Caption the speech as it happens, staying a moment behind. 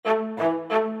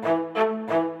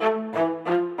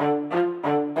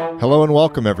Hello and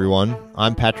welcome, everyone.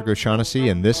 I'm Patrick O'Shaughnessy,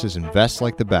 and this is Invest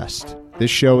Like the Best. This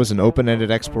show is an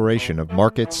open-ended exploration of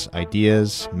markets,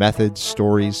 ideas, methods,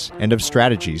 stories, and of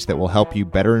strategies that will help you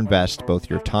better invest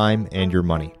both your time and your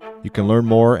money. You can learn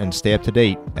more and stay up to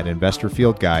date at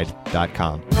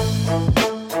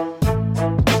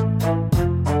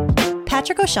investorfieldguide.com.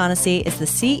 Patrick O'Shaughnessy is the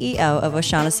CEO of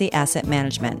O'Shaughnessy Asset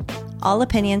Management. All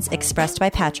opinions expressed by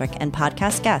Patrick and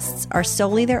podcast guests are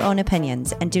solely their own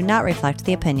opinions and do not reflect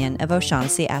the opinion of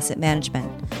O'Shaughnessy Asset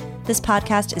Management. This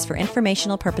podcast is for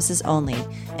informational purposes only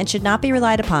and should not be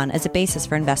relied upon as a basis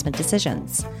for investment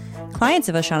decisions. Clients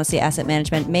of O'Shaughnessy Asset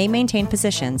Management may maintain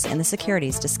positions in the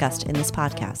securities discussed in this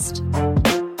podcast.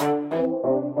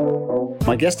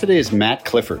 My guest today is Matt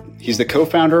Clifford. He's the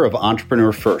co-founder of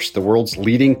Entrepreneur First, the world's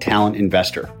leading talent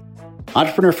investor.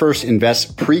 Entrepreneur First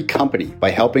invests pre-company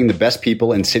by helping the best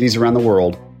people in cities around the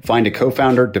world find a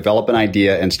co-founder, develop an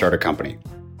idea, and start a company.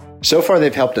 So far,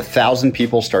 they've helped 1,000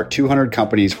 people start 200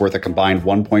 companies worth a combined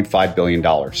 $1.5 billion.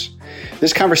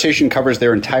 This conversation covers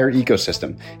their entire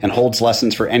ecosystem and holds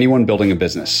lessons for anyone building a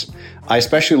business. I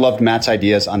especially loved Matt's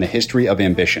ideas on the history of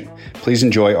ambition. Please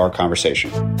enjoy our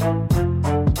conversation.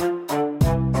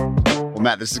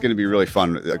 Matt, this is going to be really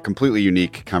fun, a completely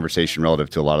unique conversation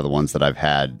relative to a lot of the ones that I've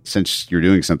had. Since you're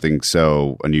doing something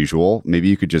so unusual, maybe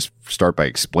you could just start by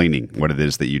explaining what it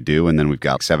is that you do, and then we've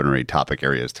got 7 or 8 topic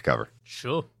areas to cover.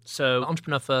 Sure. So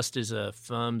Entrepreneur First is a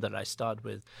firm that I started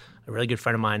with a really good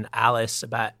friend of mine, Alice,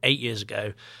 about 8 years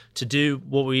ago to do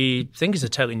what we think is a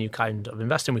totally new kind of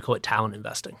investing. We call it talent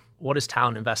investing. What is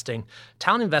talent investing?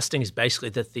 Talent investing is basically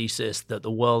the thesis that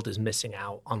the world is missing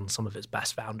out on some of its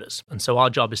best founders. And so our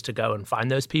job is to go and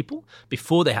find those people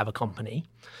before they have a company,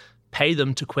 pay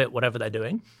them to quit whatever they're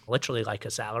doing, literally like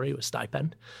a salary or a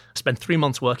stipend, spend 3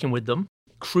 months working with them,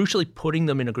 crucially putting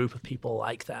them in a group of people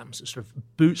like them, so sort of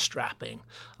bootstrapping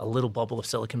a little bubble of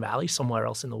Silicon Valley somewhere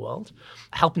else in the world,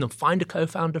 helping them find a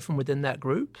co-founder from within that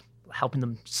group, helping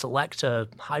them select a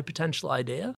high potential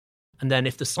idea. And then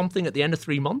if there's something at the end of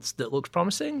 3 months that looks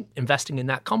promising, investing in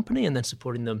that company and then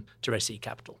supporting them to raise seed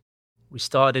capital. We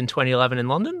started in 2011 in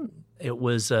London. It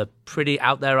was a pretty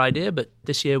out there idea, but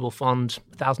this year we'll fund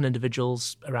 1,000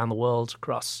 individuals around the world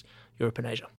across Europe and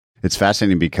Asia. It's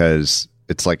fascinating because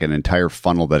it's like an entire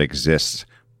funnel that exists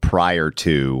prior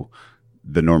to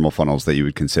the normal funnels that you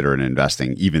would consider in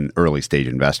investing, even early stage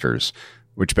investors,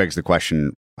 which begs the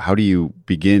question, how do you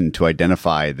begin to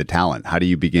identify the talent? How do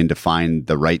you begin to find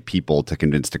the right people to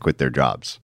convince to quit their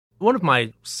jobs? One of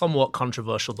my somewhat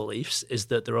controversial beliefs is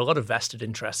that there are a lot of vested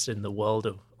interests in the world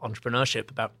of entrepreneurship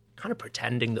about kind of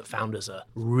pretending that founders are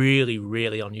really,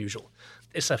 really unusual.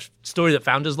 It's a story that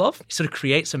founders love. You sort of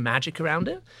create some magic around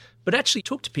it. But actually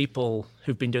talk to people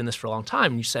who've been doing this for a long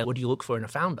time and you say, what do you look for in a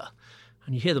founder?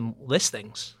 And you hear them list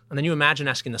things. And then you imagine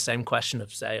asking the same question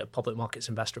of, say, a public markets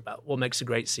investor about what makes a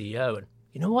great CEO. And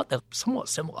you know what? They're somewhat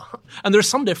similar. And there are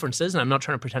some differences, and I'm not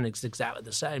trying to pretend it's exactly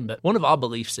the same, but one of our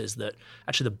beliefs is that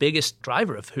actually the biggest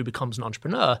driver of who becomes an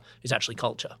entrepreneur is actually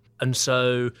culture. And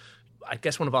so I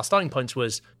guess one of our starting points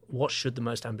was, what should the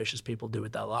most ambitious people do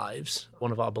with their lives?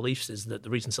 One of our beliefs is that the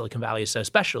reason Silicon Valley is so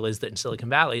special is that in Silicon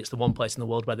Valley, it's the one place in the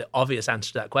world where the obvious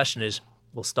answer to that question is,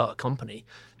 we'll start a company.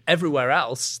 Everywhere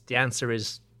else, the answer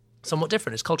is somewhat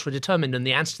different. It's culturally determined, and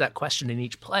the answer to that question in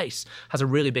each place has a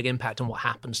really big impact on what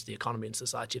happens to the economy and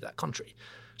society of that country.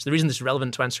 So the reason this is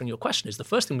relevant to answering your question is the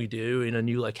first thing we do in a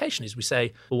new location is we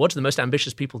say, well, what do the most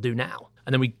ambitious people do now?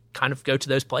 And then we kind of go to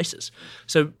those places.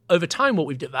 So over time, what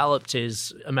we've developed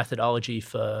is a methodology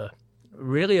for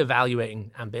really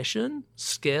evaluating ambition,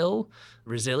 skill,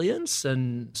 resilience,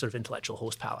 and sort of intellectual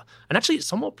horsepower. And actually, it's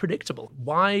somewhat predictable.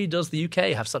 Why does the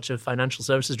UK have such a financial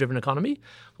services-driven economy?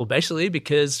 Well, basically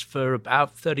because for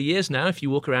about 30 years now, if you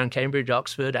walk around Cambridge,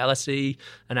 Oxford, LSE,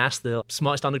 and ask the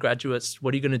smartest undergraduates,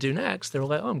 what are you going to do next? They're all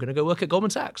like, oh, I'm going to go work at Goldman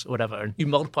Sachs or whatever. And you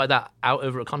multiply that out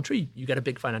over a country, you get a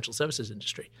big financial services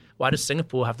industry. Why does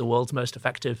Singapore have the world's most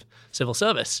effective civil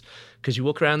service? Because you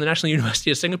walk around the National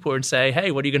University of Singapore and say, hey,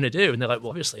 what are you going to do? And they're like, well,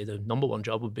 obviously, the number one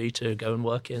job would be to go and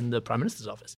work in the Prime Minister's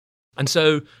office. And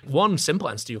so one simple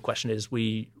answer to your question is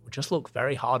we just look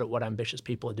very hard at what ambitious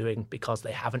people are doing because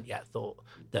they haven't yet thought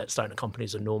that starting a company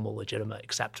is a normal, legitimate,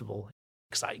 acceptable,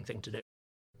 exciting thing to do.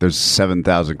 There's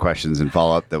 7,000 questions in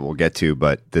follow-up that we'll get to,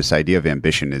 but this idea of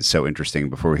ambition is so interesting.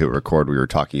 Before we hit record, we were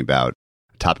talking about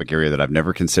a topic area that I've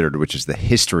never considered, which is the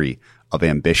history of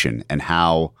ambition and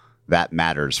how that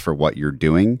matters for what you're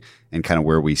doing and kind of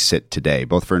where we sit today,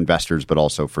 both for investors, but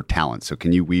also for talent. So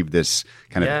can you weave this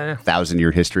kind of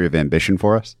 1,000-year history of ambition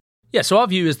for us? Yeah, so our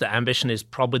view is that ambition is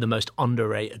probably the most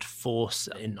underrated force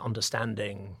in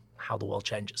understanding how the world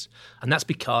changes. And that's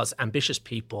because ambitious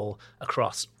people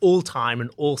across all time and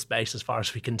all space, as far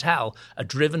as we can tell, are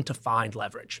driven to find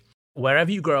leverage.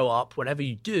 Wherever you grow up, whatever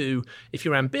you do, if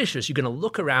you're ambitious, you're going to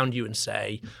look around you and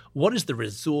say, what is the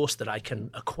resource that I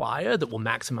can acquire that will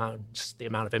maximize the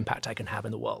amount of impact I can have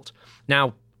in the world?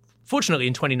 Now, fortunately,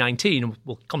 in 2019, and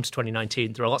we'll come to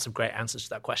 2019, there are lots of great answers to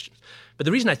that question. But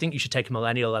the reason I think you should take a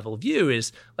millennial level view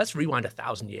is let's rewind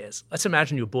 1,000 years. Let's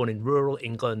imagine you were born in rural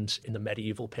England in the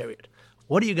medieval period.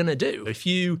 What are you going to do? If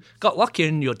you got lucky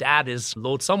and your dad is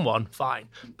Lord someone, fine.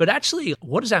 But actually,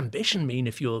 what does ambition mean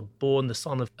if you're born the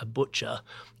son of a butcher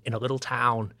in a little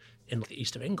town in the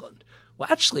east of England? Well,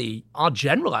 actually, our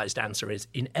generalized answer is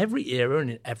in every era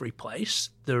and in every place,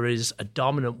 there is a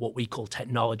dominant what we call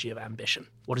technology of ambition.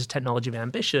 What is technology of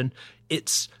ambition?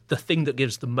 It's the thing that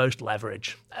gives the most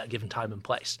leverage at a given time and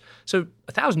place. So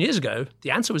 1,000 years ago, the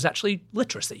answer was actually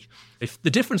literacy. If the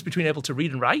difference between able to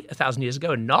read and write 1,000 years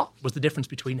ago and not was the difference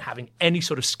between having any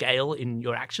sort of scale in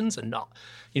your actions and not.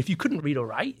 If you couldn't read or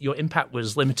write, your impact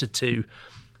was limited to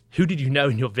who did you know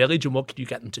in your village and what could you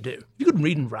get them to do. If you couldn't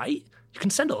read and write, you can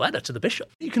send a letter to the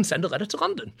bishop. You can send a letter to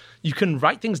London. You can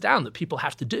write things down that people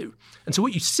have to do. And so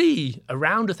what you see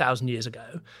around 1,000 years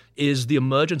ago is the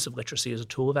emergence of literacy as a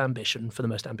tool of ambition for the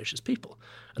most ambitious people.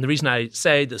 And the reason I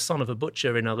say the son of a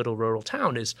butcher in a little rural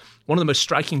town is one of the most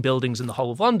striking buildings in the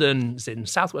whole of London is in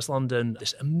southwest London,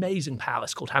 this amazing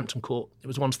palace called Hampton Court. It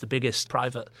was once the biggest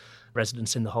private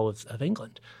residence in the whole of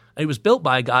England. It was built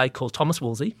by a guy called Thomas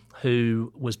Wolsey,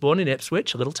 who was born in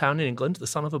Ipswich, a little town in England, the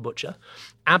son of a butcher.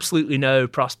 Absolutely no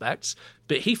prospects,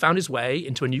 but he found his way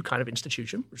into a new kind of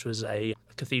institution, which was a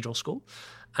cathedral school.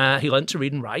 He learned to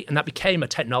read and write, and that became a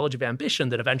technology of ambition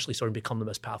that eventually saw him become the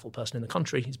most powerful person in the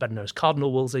country. He's better known as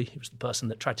Cardinal Wolsey. He was the person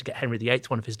that tried to get Henry VIII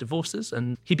one of his divorces,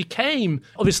 and he became,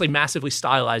 obviously massively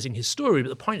stylizing his story, but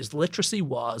the point is literacy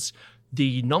was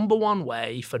the number one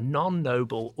way for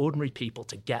non-noble, ordinary people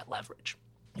to get leverage.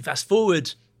 You fast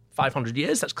forward 500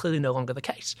 years, that's clearly no longer the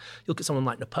case. You look at someone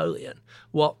like Napoleon.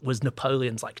 What was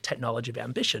Napoleon's technology of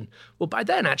ambition? Well, by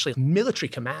then, actually, military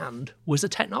command was a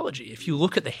technology. If you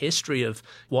look at the history of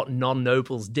what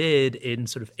non-nobles did in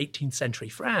sort of 18th century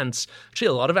France, actually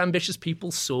a lot of ambitious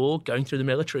people saw going through the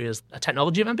military as a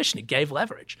technology of ambition. It gave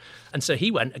leverage. And so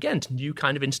he went, again, to a new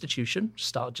kind of institution,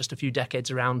 started just a few decades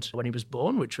around when he was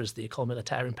born, which was the École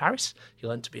Militaire in Paris. He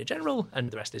learned to be a general, and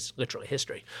the rest is literally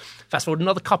history. Fast forward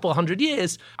another couple of hundred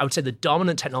years, I would say the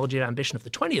dominant technology of ambition of the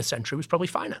 20th century was probably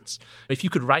finance. If you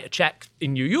could write a check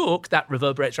in New York, that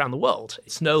reverberates around the world.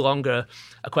 It's no longer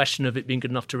a question of it being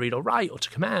good enough to read or write or to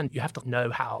command. You have to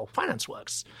know how finance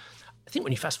works. I think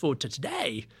when you fast forward to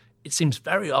today, it seems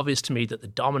very obvious to me that the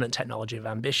dominant technology of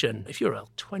ambition, if you're a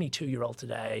 22-year-old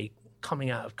today, coming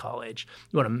out of college,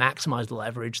 you want to maximize the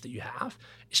leverage that you have,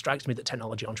 it strikes me that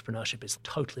technology entrepreneurship is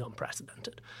totally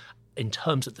unprecedented. In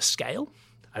terms of the scale,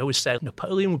 I always say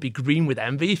Napoleon would be green with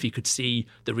envy if he could see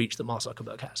the reach that Mark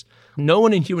Zuckerberg has. No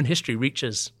one in human history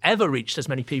ever reached as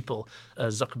many people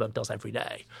as Zuckerberg does every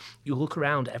day. You look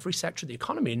around every sector of the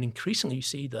economy and increasingly you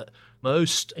see that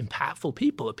most impactful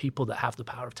people are people that have the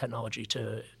power of technology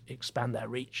to expand their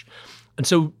reach. And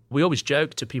so we always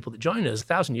joke to people that join us,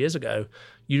 1,000 years ago,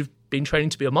 you've been training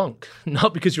to be a monk,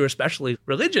 not because you're especially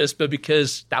religious, but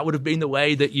because that would have been the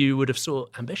way that you would have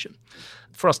sought ambition.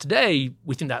 For us today,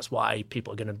 we think that's why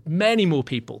people are going to, many more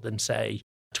people than say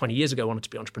 20 years ago wanted to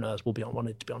be entrepreneurs will be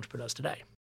wanted to be entrepreneurs today.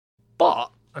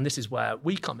 But, and this is where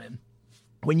we come in,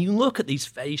 when you look at these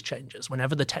phase changes,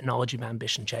 whenever the technology of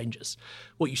ambition changes,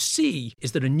 what you see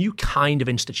is that a new kind of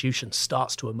institution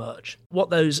starts to emerge.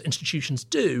 What those institutions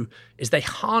do is they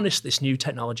harness this new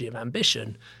technology of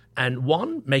ambition and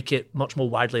one, make it much more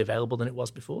widely available than it was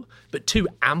before, but two,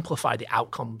 amplify the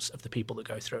outcomes of the people that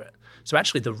go through it. So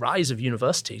actually the rise of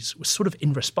universities was sort of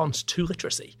in response to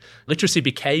literacy. Literacy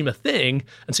became a thing,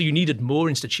 and so you needed more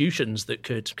institutions that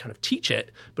could kind of teach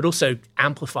it, but also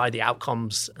amplify the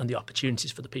outcomes and the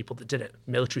opportunities for the people that did it.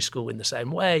 Military school in the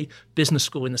same way, business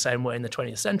school in the same way in the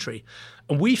 20th century.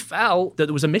 And we felt that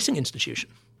there was a missing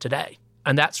institution today.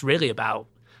 And that's really about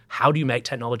how do you make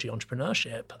technology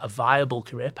entrepreneurship a viable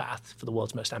career path for the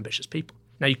world's most ambitious people?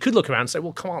 Now, you could look around and say,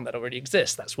 well, come on, that already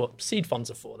exists. That's what seed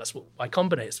funds are for. That's what Y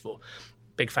Combinator is for.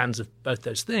 Big fans of both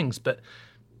those things. But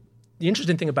the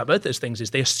interesting thing about both those things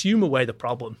is they assume away the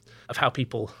problem of how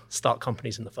people start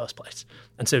companies in the first place.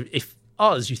 And so if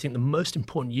you think the most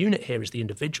important unit here is the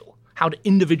individual. How do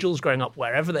individuals growing up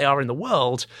wherever they are in the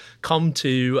world come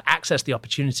to access the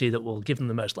opportunity that will give them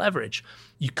the most leverage?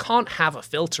 You can't have a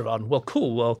filter on,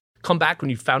 come back when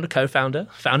you've found a co-founder,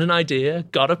 found an idea,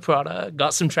 got a product,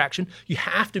 got some traction. You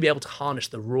have to be able to harness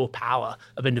the raw power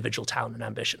of individual talent and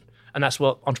ambition. And that's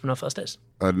what Entrepreneur First is.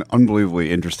 An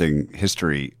unbelievably interesting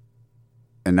history.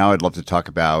 And now I'd love to talk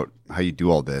about how you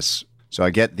do all this. So I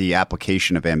get the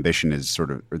application of ambition is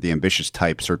sort of, or the ambitious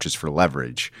type searches for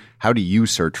leverage. How do you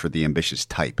search for the ambitious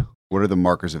type? What are the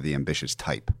markers of the ambitious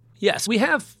type? Yes, we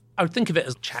have, I would think of it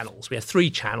as channels. We have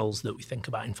 3 channels that we think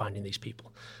about in finding these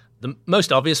people. The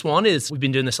most obvious one is we've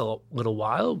been doing this a little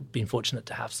while, been fortunate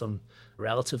to have some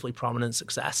relatively prominent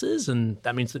successes, and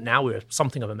that means that now we're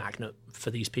something of a magnet for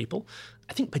these people.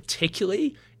 I think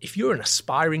particularly if you're an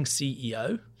aspiring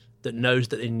CEO that knows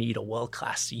that they need a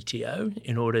world-class CTO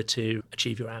in order to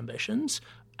achieve your ambitions,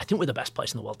 I think we're the best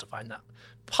place in the world to find that.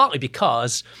 Partly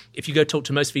because if you go talk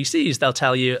to most VCs, they'll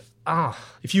tell you,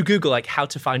 if you Google like how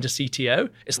to find a CTO,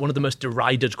 it's one of the most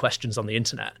derided questions on the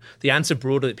internet. The answer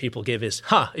broadly that people give is,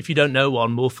 if you don't know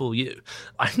one, more fool you.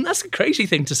 I think that's a crazy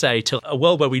thing to say to a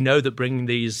world where we know that bringing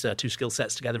these 2 skill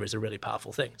sets together is a really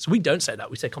powerful thing. So we don't say that.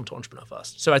 We say come to Entrepreneur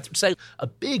First. So I'd say a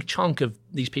big chunk of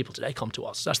these people today come to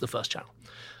us. So that's the first channel.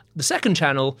 The second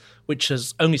channel, which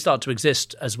has only started to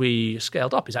exist as we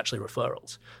scaled up, is actually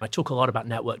referrals. I talk a lot about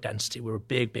network density. We're a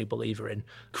big, big believer in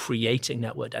creating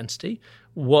network density.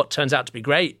 What turns out to be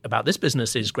great about this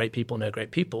business is great people know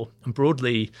great people. And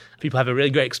broadly, people have a really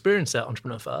great experience at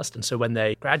Entrepreneur First. And so when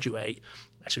they graduate,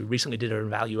 actually we recently did an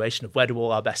evaluation of where do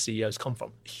all our best CEOs come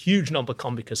from. A huge number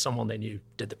come because someone they knew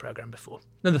did the program before.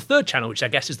 Then the third channel, which I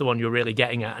guess is the one you're really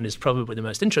getting at and is probably the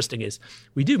most interesting, is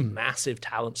we do massive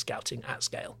talent scouting at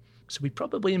scale. So we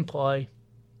probably employ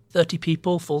 30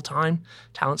 people full-time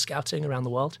talent scouting around the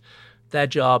world. Their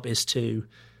job is to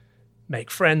make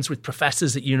friends with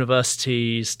professors at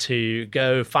universities, to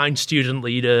go find student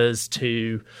leaders,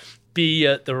 to be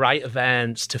at the right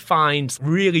events, to find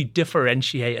really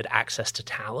differentiated access to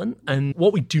talent. And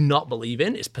what we do not believe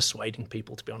in is persuading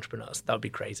people to be entrepreneurs. That would be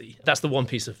crazy. That's the one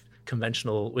piece of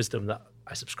conventional wisdom that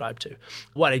I subscribe to.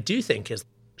 What I do think is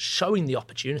showing the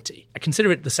opportunity. I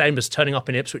consider it the same as turning up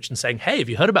in Ipswich and saying, hey, have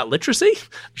you heard about literacy?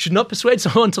 You should not persuade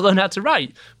someone to learn how to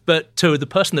write. But to the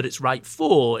person that it's right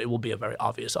for, it will be a very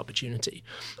obvious opportunity.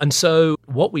 And so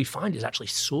what we find is actually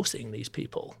sourcing these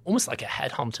people, almost like a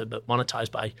headhunter, but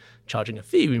monetized by charging a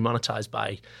fee. We monetize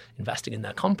by investing in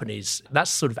their companies. That's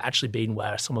sort of actually been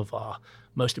where some of our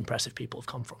most impressive people have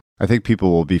come from. I think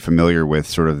people will be familiar with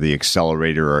sort of the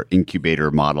accelerator or incubator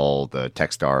model, the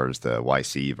Techstars, the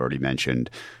YC you've already mentioned.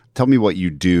 Tell me what you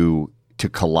do to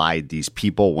collide these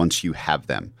people once you have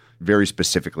them. Very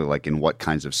specifically, like in what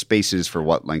kinds of spaces, for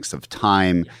what lengths of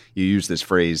time. Yeah. You use this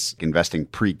phrase, investing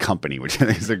pre-company, which I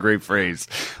think is a great phrase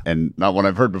and not one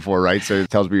I've heard before, right? So it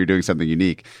tells me you're doing something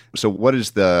unique. So what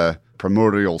is the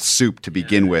primordial soup to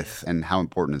begin with, and how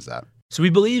important is that? So we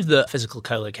believe that physical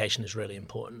co-location is really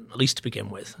important, at least to begin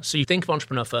with. So you think of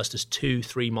Entrepreneur First as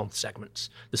 2-3-month segments.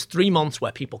 There's 3 months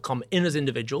where people come in as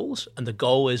individuals, and the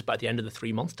goal is by the end of the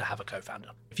 3 months to have a co-founder.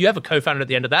 If you have a co-founder at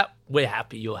the end of that, we're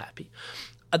happy, you're happy.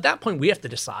 At that point, we have to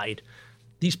decide,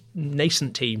 these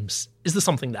nascent teams, is there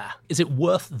something there? Is it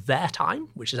worth their time,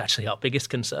 which is actually our biggest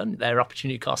concern? Their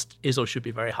opportunity cost is or should be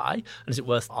very high. And is it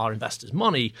worth our investors'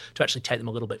 money to actually take them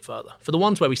a little bit further? For the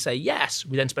ones where we say yes,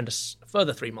 we then spend a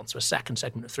further 3 months, or a second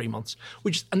segment of 3 months,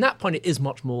 which at that point it is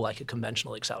much more like a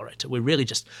conventional accelerator. We're really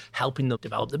just helping them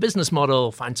develop the business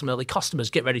model, find some early customers,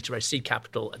 get ready to raise seed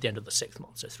capital at the end of the 6th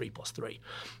month, so 3 + 3.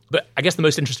 But I guess the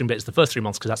most interesting bit is the first 3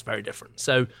 months, because that's very different.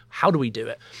 So how do we do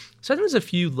it? So I think there's a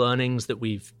few learnings that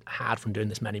we've had from doing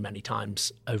this many, many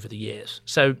times over the years.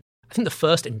 So I think the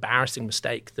first embarrassing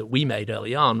mistake that we made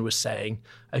early on was saying,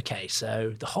 okay,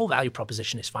 so the whole value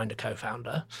proposition is find a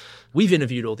co-founder. We've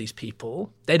interviewed all these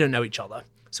people. They don't know each other.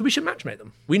 So we should matchmake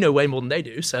them. We know way more than they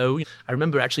do. So I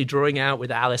remember actually drawing out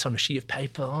with Alice on a sheet of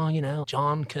paper,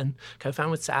 John can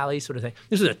co-found with Sally, sort of thing.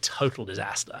 This was a total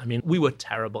disaster. I mean, we were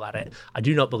terrible at it. I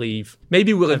do not believe,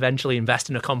 maybe we'll eventually invest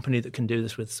in a company that can do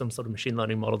this with some sort of machine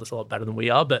learning model that's a lot better than we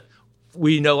are, but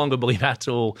we no longer believe at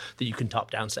all that you can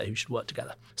top down say who should work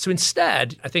together. So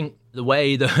instead, I think the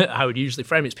way that I would usually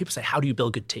frame it is people say, how do you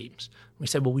build good teams? We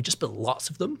say, well, we just build lots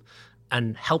of them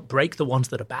and help break the ones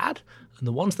that are bad, and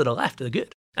the ones that are left are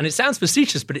good. And it sounds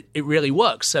facetious, but it really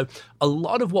works. So a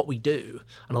lot of what we do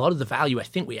and a lot of the value I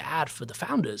think we add for the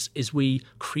founders is we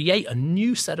create a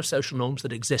new set of social norms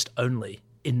that exist only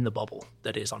in the bubble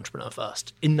that is Entrepreneur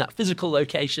First, in that physical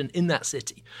location, in that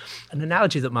city. An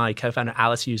analogy that my co-founder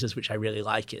Alice uses, which I really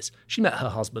like, is she met her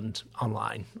husband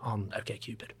online on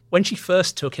OkCupid. When she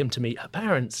first took him to meet her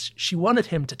parents, she wanted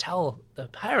him to tell the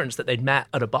parents that they'd met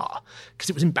at a bar because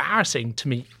it was embarrassing to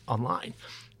meet online.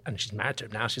 And she's married to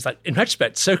him now. She's like, in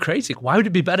retrospect, so crazy. Why would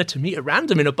it be better to meet at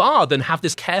random in a bar than have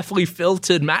this carefully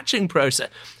filtered matching process?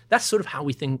 That's sort of how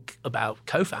we think about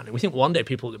co-founding. We think one day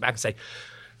people will go back and say,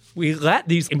 we let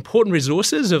these important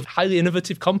resources of highly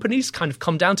innovative companies kind of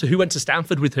come down to who went to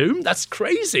Stanford with whom. That's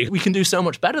crazy. We can do so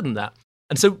much better than that.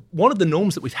 And so one of the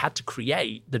norms that we've had to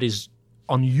create that is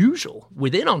unusual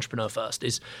within Entrepreneur First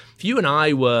is if you and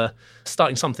I were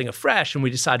starting something afresh and we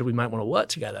decided we might want to work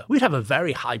together, we'd have a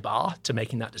very high bar to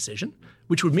making that decision,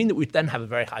 which would mean that we'd then have a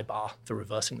very high bar for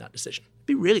reversing that decision. It'd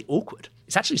be really awkward.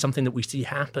 It's actually something that we see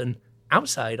happen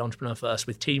outside Entrepreneur First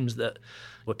with teams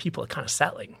where people are kind of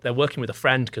settling. They're working with a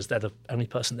friend because they're the only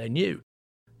person they knew.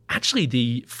 Actually,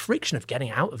 the friction of getting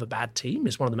out of a bad team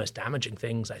is one of the most damaging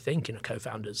things, I think, in a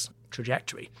co-founder's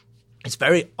trajectory. It's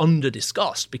very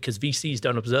under-discussed because VCs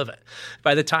don't observe it.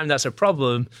 By the time that's a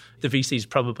problem, the VC's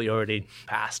probably already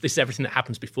passed. This is everything that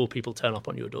happens before people turn up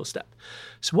on your doorstep.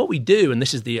 So what we do, and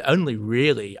this is the only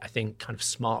really, I think, kind of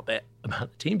smart bit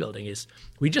about the team building, is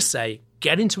we just say,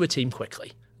 get into a team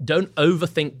quickly. Don't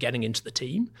overthink getting into the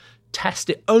team. Test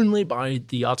it only by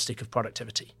the yardstick of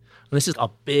productivity. And this is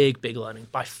our big, big learning.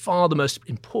 By far the most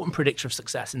important predictor of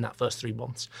success in that first 3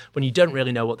 months, when you don't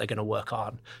really know what they're going to work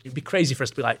on. It'd be crazy for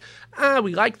us to be like,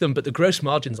 we like them, but the gross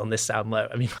margins on this sound low.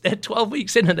 I mean, they're 12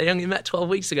 weeks in and they only met 12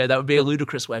 weeks ago. That would be a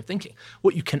ludicrous way of thinking.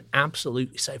 What you can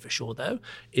absolutely say for sure, though,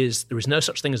 is there is no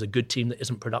such thing as a good team that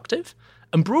isn't productive.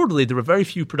 And broadly, there are very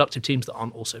few productive teams that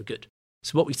aren't also good.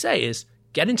 So what we say is,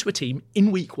 get into a team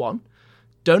in week one.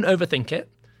 Don't overthink it.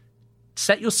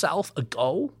 Set yourself a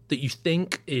goal that you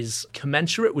think is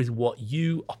commensurate with what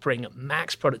you operating at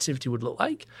max productivity would look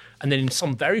like. And then in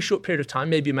some very short period of time,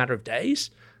 maybe a matter of days,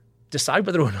 decide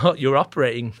whether or not you're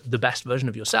operating the best version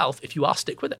of yourself. If you are,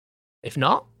 stick with it. If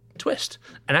not, twist.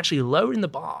 And actually lowering the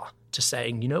bar to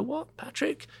saying, you know what,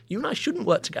 Patrick, you and I shouldn't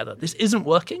work together. This isn't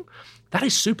working. That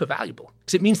is super valuable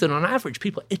because it means that on average,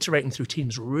 people are iterating through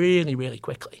teams really, really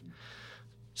quickly.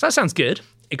 So that sounds good,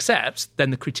 except then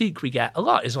the critique we get a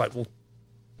lot is like, well,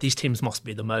 these teams must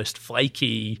be the most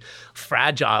flaky,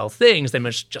 fragile things. They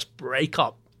must just break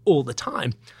up all the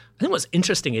time. I think what's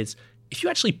interesting is if you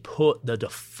actually put the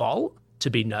default to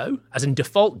be no, as in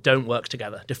default don't work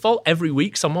together. Default every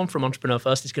week, someone from Entrepreneur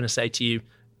First is going to say to you,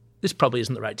 this probably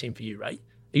isn't the right team for you, right?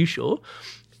 Are you sure?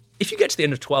 If you get to the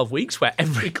end of 12 weeks where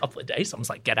every couple of days someone's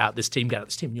like, get out this team,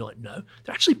 and you're like, no,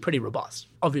 they're actually pretty robust.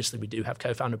 Obviously, we do have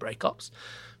co-founder breakups.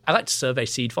 I like to survey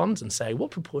seed funds and say,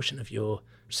 what proportion of your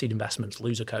seed investments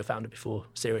lose a co-founder before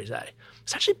Series A?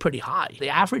 It's actually pretty high. The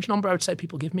average number I would say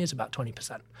people give me is about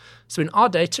 20%. So in our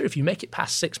data, if you make it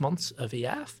past 6 months of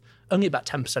EF, only about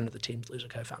 10% of the teams lose a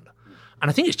co-founder. And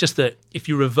I think it's just that if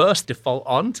you reverse default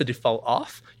on to default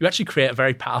off, you actually create a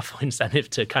very powerful incentive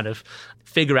to kind of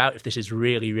figure out if this is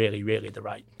really, really, really the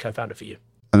right co-founder for you.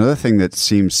 Another thing that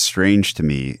seems strange to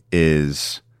me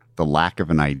is the lack of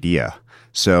an idea.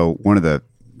 So one of the,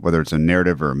 whether it's a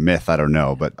narrative or a myth, I don't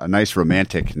know, but a nice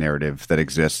romantic narrative that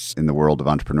exists in the world of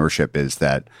entrepreneurship is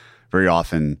that very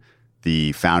often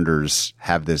the founders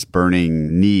have this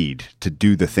burning need to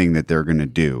do the thing that they're going to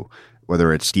do,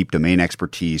 whether it's deep domain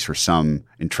expertise or some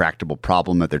intractable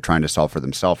problem that they're trying to solve for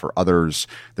themselves or others.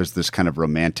 There's this kind of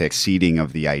romantic seeding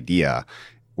of the idea.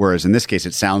 Whereas in this case,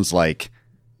 it sounds like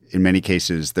in many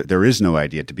cases that there is no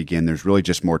idea to begin. There's really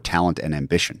just more talent and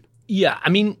ambition. Yeah, I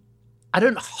mean, I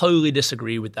don't wholly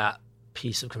disagree with that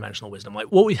piece of conventional wisdom.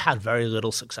 Like what we've had very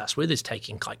little success with is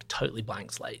taking like totally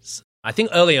blank slates. I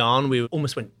think early on we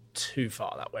almost went too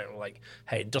far that way. We're like,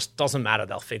 hey, it just doesn't matter.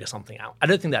 They'll figure something out. I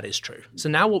don't think that is true. So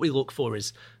now what we look for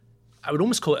is, I would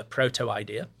almost call it a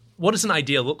proto-idea. What does an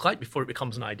idea look like before it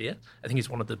becomes an idea? I think it's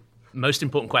one of the most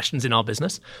important questions in our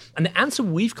business. And the answer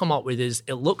we've come up with is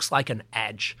it looks like an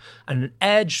edge. And an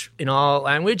edge in our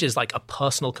language is like a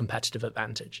personal competitive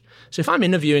advantage. So if I'm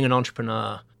interviewing an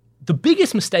entrepreneur, the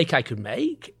biggest mistake I could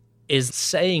make is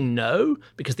saying no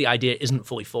because the idea isn't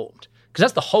fully formed. Because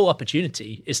that's the whole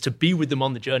opportunity, is to be with them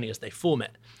on the journey as they form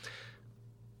it.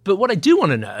 But what I do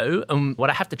want to know, and what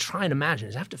I have to try and imagine,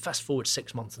 is I have to fast forward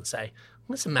 6 months and say,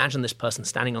 let's imagine this person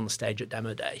standing on the stage at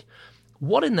demo day.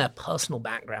 What in their personal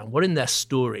background, what in their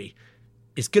story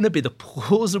is going to be the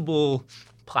plausible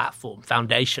platform,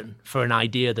 foundation for an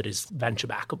idea that is venture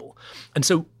backable? And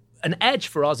so an edge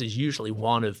for us is usually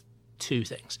one of two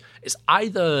things. It's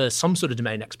either some sort of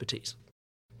domain expertise.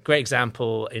 Great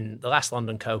example, in the last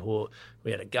London cohort,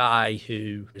 we had a guy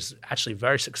who was actually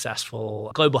very successful,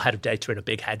 global head of data in a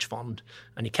big hedge fund.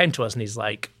 And he came to us and he's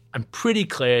like, I'm pretty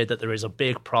clear that there is a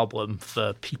big problem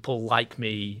for people like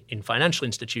me in financial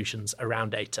institutions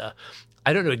around data.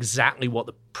 I don't know exactly what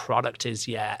the product is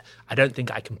yet. I don't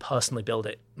think I can personally build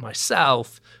it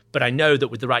myself, but I know that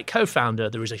with the right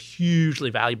co-founder, there is a hugely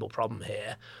valuable problem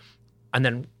here. And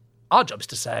then our job is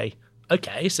to say,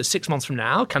 okay, so 6 months from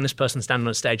now, can this person stand on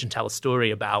a stage and tell a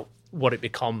story about what it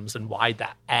becomes and why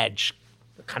that edge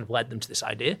that kind of led them to this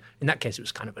idea. In that case, it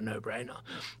was kind of a no-brainer.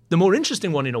 The more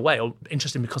interesting one in a way, or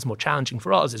interesting because more challenging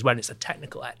for us, is when it's a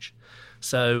technical edge.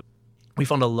 So we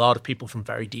found a lot of people from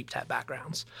very deep tech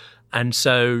backgrounds. And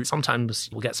so sometimes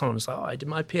we'll get someone who's like, I did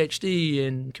my PhD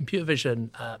in computer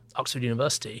vision at Oxford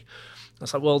University. I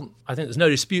was like, well, I think there's no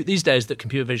dispute these days that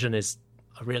computer vision is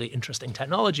a really interesting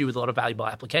technology with a lot of valuable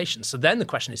applications. So then the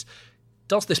question is,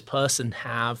 does this person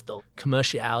have the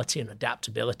commerciality and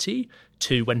adaptability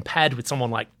to, when paired with someone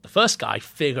like the first guy,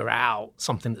 figure out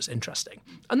something that's interesting?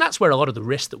 And that's where a lot of the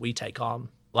risk that we take on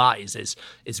lies, is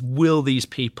will these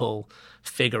people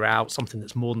figure out something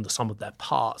that's more than the sum of their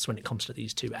parts when it comes to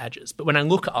these two edges? But when I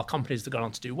look at our companies that go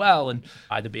on to do well and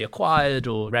either be acquired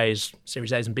or raise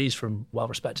Series A's and B's from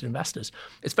well-respected investors,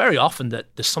 it's very often that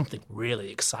there's something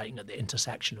really exciting at the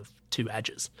intersection of two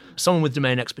edges. Someone with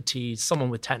domain expertise, someone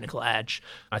with technical edge.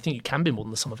 I think it can be more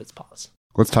than the sum of its parts.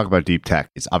 Let's talk about deep tech.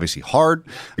 It's obviously hard.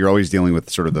 You're always dealing with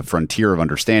sort of the frontier of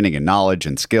understanding and knowledge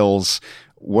and skills.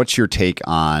 What's your take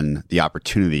on the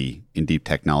opportunity in deep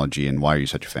technology, and why are you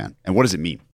such a fan? And what does it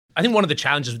mean? I think one of the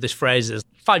challenges with this phrase is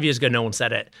 5 years ago, no one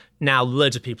said it. Now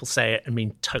loads of people say it and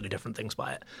mean totally different things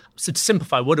by it. So to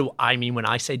simplify, what do I mean when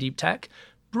I say deep tech?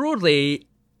 Broadly,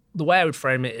 the way I would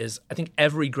frame it is I think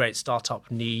every great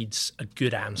startup needs a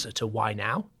good answer to why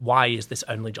now. Why is this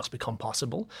only just become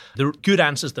possible? There are good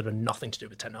answers that are nothing to do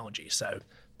with technology. So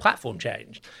platform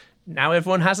change. Now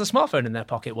everyone has a smartphone in their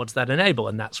pocket. What does that enable?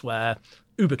 And that's where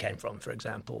Uber came from, for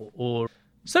example. Or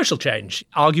social change.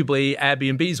 Arguably,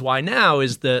 Airbnb's why now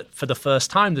is that for the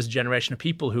first time, there's a generation of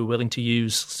people who are willing to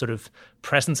use sort of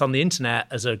presence on the internet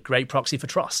as a great proxy for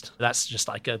trust. That's just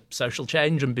like a social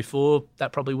change, and before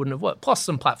that probably wouldn't have worked. Plus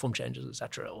some platform changes,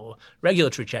 etc., or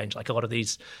regulatory change, like a lot of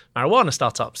these marijuana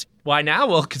startups. Why now?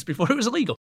 Well, because before it was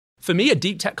illegal. For me, a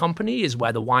deep tech company is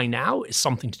where the why now is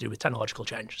something to do with technological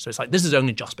change. So it's like, this has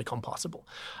only just become possible.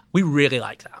 We really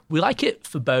like that. We like it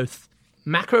for both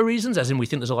macro reasons, as in we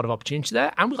think there's a lot of opportunity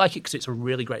there, and we like it because it's a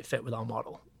really great fit with our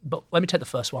model. But let me take the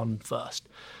first one first.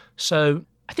 So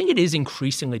I think it is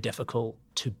increasingly difficult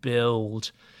to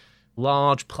build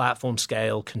large platform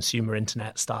scale consumer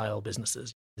internet style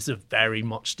businesses. This is a very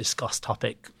much discussed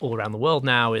topic all around the world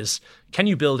now, is can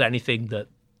you build anything that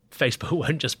Facebook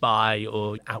won't just buy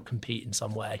or outcompete in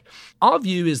some way? Our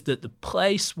view is that the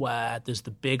place where there's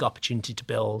the big opportunity to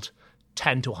build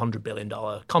 $10 to $100 billion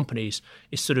companies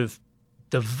is sort of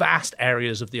the vast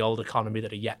areas of the old economy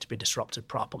that are yet to be disrupted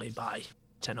properly by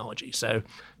technology. So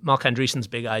Mark Andreessen's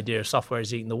big idea of software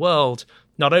is eating the world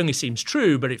not only seems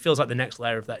true, but it feels like the next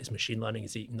layer of that is machine learning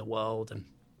is eating the world. And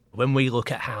when we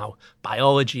look at how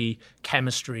biology,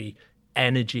 chemistry,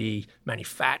 energy,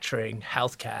 manufacturing,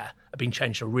 healthcare are being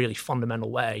changed in a really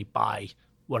fundamental way by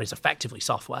what is effectively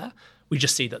software, we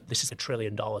just see that this is $1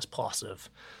 trillion plus of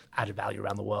added value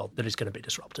around the world that is going to be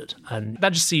disrupted. And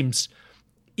that just seems,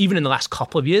 even in the last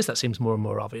couple of years, that seems more and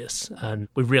more obvious. And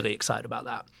we're really excited about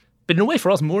that. But in a way,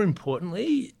 for us, more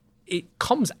importantly, it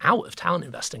comes out of talent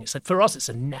investing. For us, it's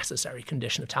a necessary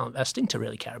condition of talent investing to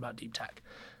really care about deep tech.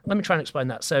 Let me try and explain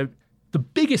that. So the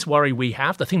biggest worry we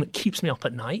have, the thing that keeps me up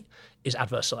at night, is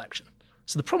adverse selection.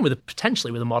 So the problem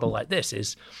potentially with a model like this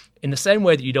is, in the same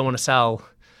way that you don't want to sell,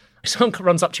 if someone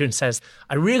runs up to you and says,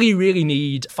 I really, really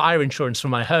need fire insurance for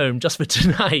my home just for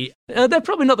tonight, they're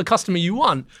probably not the customer you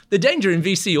want. The danger in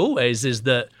VC always is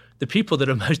that the people that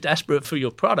are most desperate for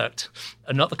your product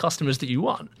are not the customers that you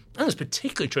want. And it's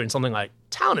particularly true in something like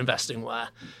talent investing, where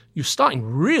you're starting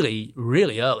really,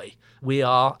 really early. We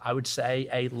are, I would say,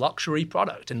 a luxury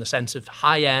product in the sense of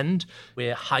high end,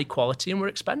 we're high quality, and we're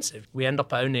expensive. We end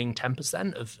up owning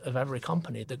 10% of every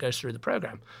company that goes through the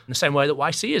program. In the same way that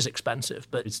YC is expensive,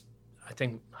 but it's, I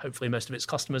think, hopefully most of its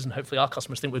customers and hopefully our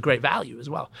customers think we're great value as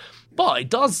well. But it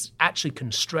does actually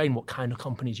constrain what kind of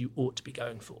companies you ought to be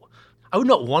going for. I would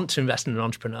not want to invest in an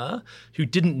entrepreneur who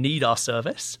didn't need our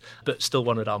service but still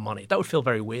wanted our money. That would feel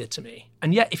very weird to me.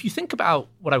 And yet, if you think about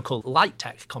what I would call light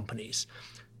tech companies,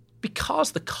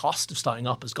 because the cost of starting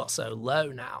up has got so low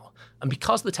now, and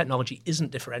because the technology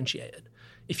isn't differentiated,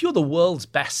 if you're the world's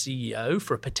best CEO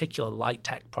for a particular light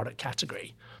tech product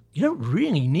category, you don't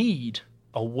really need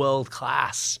a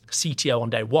world-class CTO on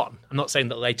day one. I'm not saying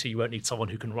that later you won't need someone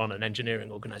who can run an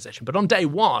engineering organization, but on day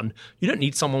one, you don't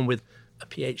need someone with a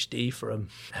PhD from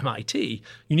MIT.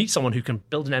 You need someone who can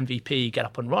build an MVP, get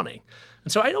up and running.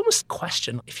 And so I almost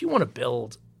question, if you want to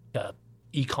build an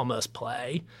e-commerce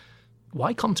play,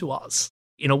 why come to us?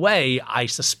 In a way, I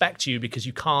suspect you because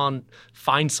you can't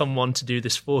find someone to do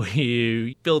this for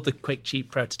you, build the quick,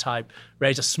 cheap prototype,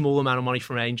 raise a small amount of money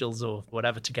from angels or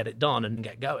whatever to get it done and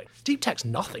get going. Deep tech's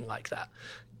nothing like that.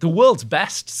 The world's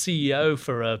best CEO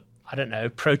for a I don't know,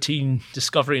 protein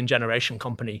discovery and generation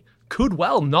company could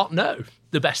well not know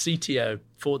the best CTO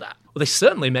for that. Well, they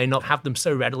certainly may not have them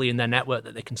so readily in their network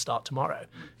that they can start tomorrow.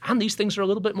 And these things are a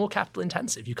little bit more capital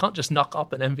intensive. You can't just knock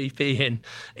up an MVP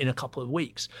in a couple of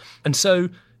weeks. And so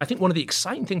I think one of the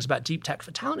exciting things about deep tech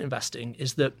for talent investing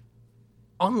is that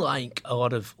unlike a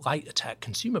lot of lighter tech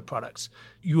consumer products,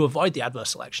 you avoid the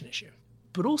adverse selection issue.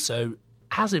 But also,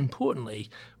 as importantly,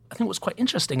 I think what's quite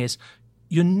interesting is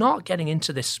you're not getting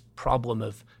into this problem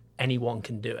of anyone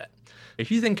can do it.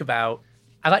 If you think about,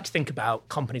 I like to think about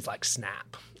companies like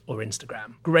Snap or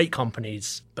Instagram, great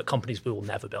companies, but companies we will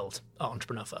never build at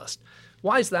Entrepreneur First.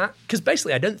 Why is that? Because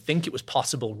basically, I don't think it was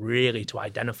possible really to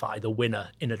identify the winner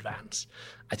in advance.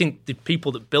 I think the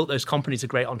people that built those companies are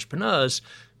great entrepreneurs,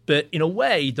 but in a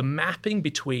way, the mapping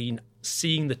between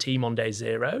seeing the team on day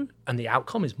zero and the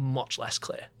outcome is much less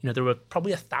clear. There were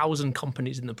probably 1,000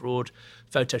 companies in the broad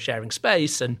photo sharing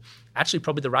space, and actually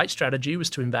probably the right strategy was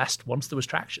to invest once there was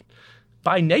traction.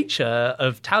 By nature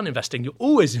of talent investing, you're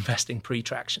always investing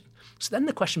pre-traction. So then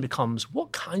the question becomes,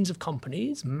 what kinds of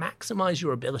companies maximize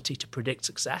your ability to predict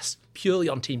success purely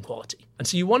on team quality? And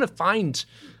so you want to find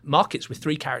markets with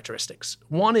three characteristics.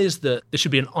 One is that there should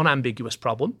be an unambiguous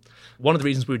problem. One of the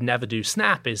reasons we would never do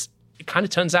Snap is it kind of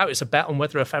turns out it's a bet on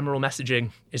whether ephemeral messaging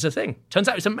is a thing. Turns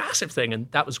out it's a massive thing,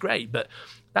 and that was great, but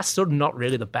that's sort of not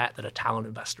really the bet that a talent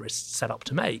investor is set up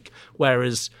to make.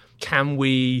 Whereas, can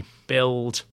we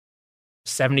build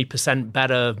 70%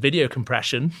 better video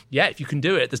compression? Yeah, if you can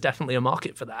do it, there's definitely a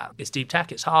market for that. It's deep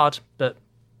tech, it's hard, but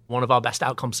one of our best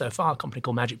outcomes so far, a company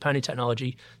called Magic Pony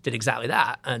Technology, did exactly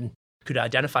that and could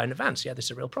identify in advance, yeah, this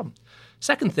is a real problem.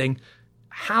 Second thing,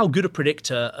 how good a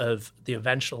predictor of the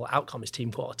eventual outcome is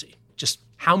team quality? Just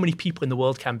how many people in the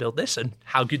world can build this, and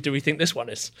how good do we think this one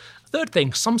is? Third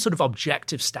thing, some sort of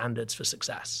objective standards for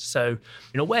success. So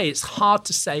in a way, it's hard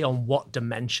to say on what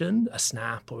dimension a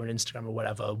Snap or an Instagram or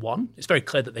whatever won. It's very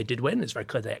clear that they did win. It's very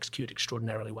clear they execute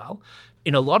extraordinarily well.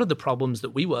 In a lot of the problems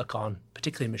that we work on,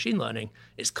 particularly in machine learning,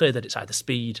 it's clear that it's either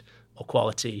speed or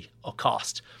quality or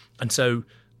cost. And so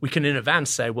we can in advance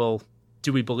say, well,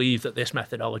 do we believe that this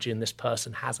methodology and this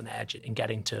person has an edge in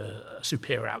getting to a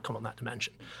superior outcome on that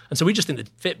dimension? And so we just think the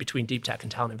fit between deep tech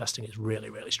and talent investing is really,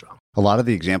 really strong. A lot of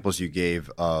the examples you gave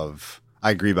of,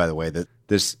 I agree, by the way, that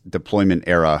this deployment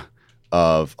era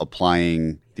of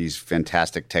applying these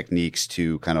fantastic techniques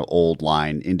to kind of old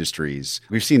line industries.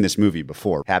 We've seen this movie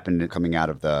before. It happened coming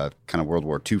out of the kind of World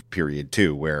War II period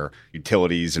too, where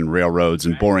utilities and railroads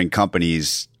and boring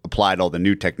companies applied all the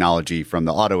new technology from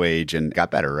the auto age and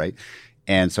got better, right?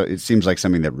 And so it seems like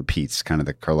something that repeats, kind of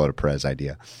the Carlota Perez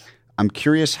idea. I'm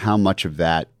curious how much of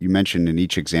that, you mentioned in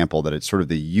each example that it's sort of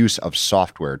the use of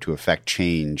software to affect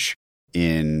change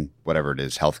in whatever it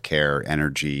is, healthcare,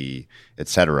 energy, et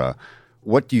cetera.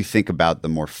 What do you think about the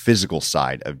more physical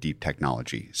side of deep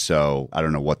technology? So I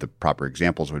don't know what the proper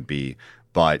examples would be,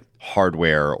 but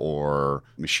hardware or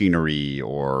machinery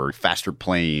or faster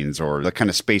planes or the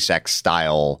kind of SpaceX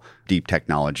style deep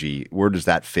technology, where does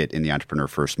that fit in the Entrepreneur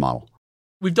First model?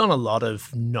 We've done a lot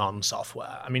of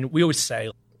non-software. I mean, we always say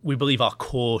we believe our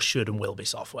core should and will be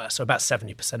software. So about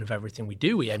 70% of everything we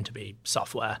do, we aim to be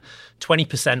software.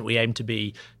 20% we aim to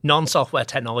be non-software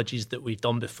technologies that we've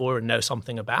done before and know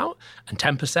something about. And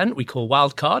 10% we call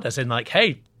wildcard, as in like,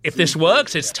 hey, if this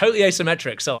works, it's totally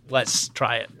asymmetric, so let's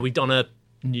try it. We've done a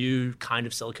new kind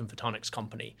of silicon photonics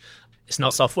company. It's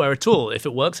not software at all. If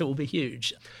it works, it will be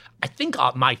huge. I think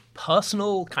my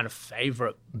personal kind of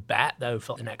favorite bet, though,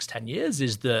 for the next 10 years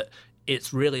is that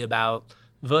it's really about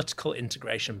vertical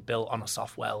integration built on a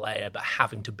software layer, but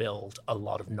having to build a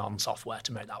lot of non-software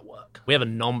to make that work. We have a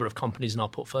number of companies in our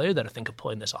portfolio that I think are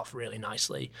pulling this off really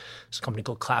nicely. There's a company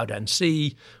called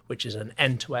CloudNC, which is an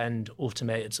end-to-end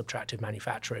automated subtractive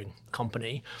manufacturing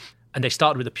company. And they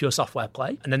started with a pure software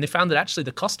play. And then they found that actually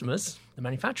the customers, the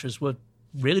manufacturers, were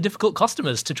really difficult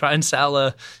customers to try and sell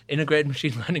a integrated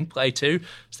machine learning play to.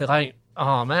 So they're like,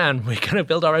 oh man, we're going to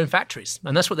build our own factories.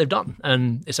 And that's what they've done.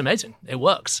 And it's amazing. It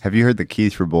works. Have you heard the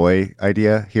Keith Raboy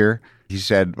idea here? He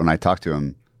said, when I talked to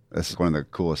him, this is one of the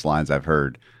coolest lines I've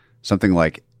heard, something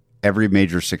like, every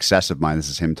major success of mine, this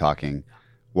is him talking,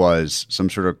 was some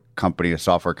sort of company, a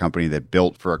software company that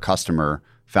built for a customer,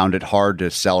 found it hard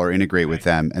to sell or integrate with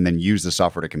them, and then use the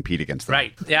software to compete against them.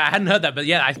 Right. Yeah, I hadn't heard that, but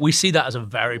yeah, we see that as a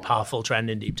very powerful trend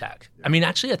in deep tech. I mean,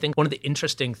 actually, I think one of the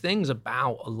interesting things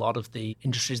about a lot of the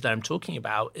industries that I'm talking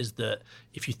about is that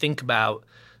if you think about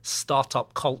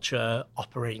startup culture,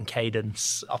 operating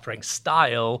cadence, operating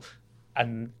style,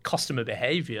 and customer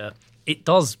behavior, it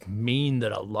does mean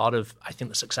that a lot of, I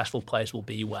think, the successful players will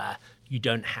be where you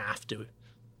don't have to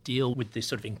deal with this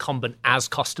sort of incumbent as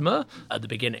customer at the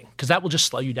beginning, because that will just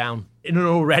slow you down in an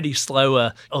already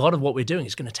slower. A lot of what we're doing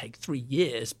is going to take 3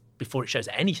 years before it shows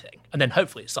anything. And then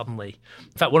hopefully it's suddenly,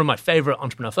 in fact, one of my favorite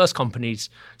entrepreneur first companies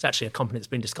is actually a company that's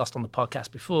been discussed on the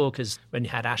podcast before, because when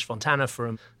you had Ash Fontana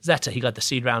from Zeta, he led the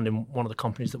seed round in one of the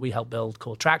companies that we helped build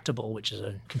called Tractable, which is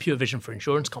a computer vision for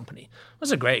insurance company. It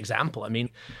was a great example. I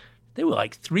mean, they were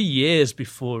like 3 years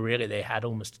before really they had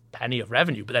almost a penny of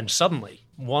revenue. But then suddenly,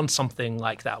 once something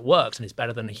like that works and is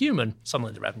better than a human,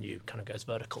 suddenly the revenue kind of goes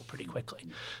vertical pretty quickly.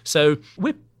 So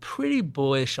we're pretty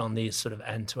bullish on these sort of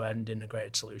end-to-end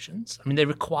integrated solutions. I mean, they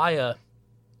require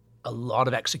a lot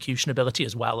of execution ability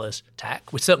as well as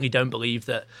tech. We certainly don't believe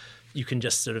that you can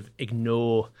just sort of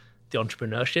ignore the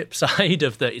entrepreneurship side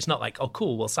of the, it's not like, oh,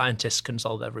 cool, well, scientists can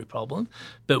solve every problem.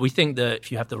 But we think that if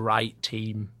you have the right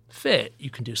team fit, you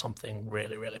can do something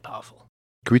really, really powerful.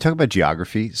 Can we talk about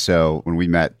geography? So when we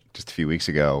met just a few weeks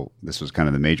ago, this was kind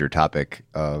of the major topic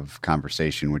of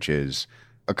conversation, which is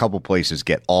a couple places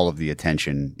get all of the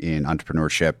attention in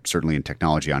entrepreneurship, certainly in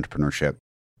technology entrepreneurship.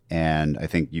 And I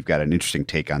think you've got an interesting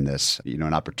take on this,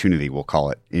 an opportunity, we'll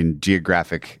call it, in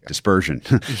geographic dispersion.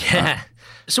 Yeah.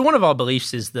 So one of our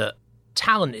beliefs is that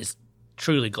talent is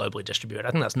truly globally distributed.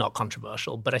 I think that's not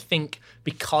controversial. But I think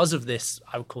because of this,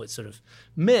 I would call it sort of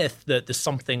myth that there's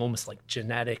something almost like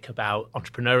genetic about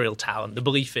entrepreneurial talent. The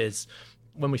belief is,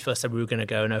 when we first said we were going to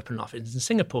go and open an office in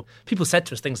Singapore, people said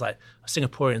to us things like,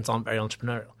 Singaporeans aren't very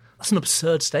entrepreneurial. That's an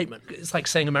absurd statement. It's like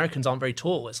saying Americans aren't very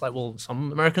tall. It's like, well,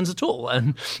 some Americans are tall.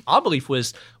 And our belief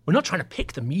was, we're not trying to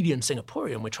pick the median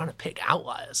Singaporean. We're trying to pick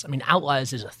outliers. I mean,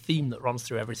 outliers is a theme that runs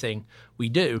through everything we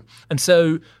do. And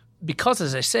so because,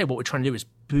 as I say, what we're trying to do is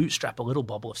bootstrap a little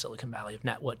bubble of Silicon Valley of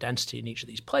network density in each of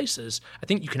these places, I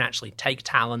think you can actually take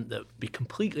talent that would be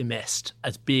completely missed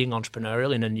as being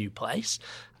entrepreneurial in a new place,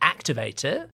 activate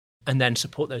it, and then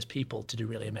support those people to do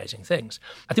really amazing things.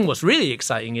 I think what's really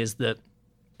exciting is that,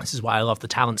 this is why I love the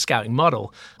talent scouting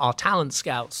model. Our talent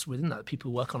scouts within that, people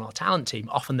who work on our talent team,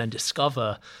 often then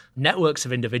discover networks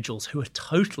of individuals who are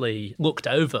totally looked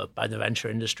over by the venture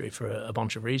industry for a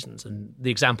bunch of reasons. And the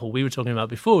example we were talking about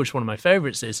before, which is one of my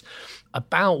favorites, is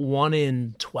about 1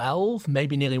 in 12,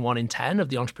 maybe nearly 1 in 10 of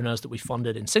the entrepreneurs that we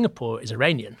funded in Singapore is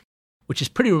Iranian, which is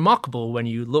pretty remarkable when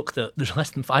you look that there's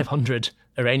less than 500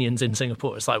 Iranians in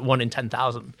Singapore. It's like 1 in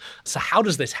 10,000. So how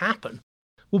does this happen?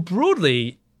 Well,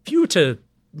 broadly, if you were to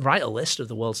write a list of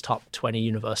the world's top 20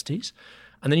 universities,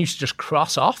 and then you should just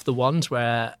cross off the ones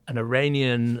where an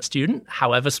Iranian student,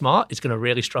 however smart, is going to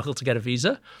really struggle to get a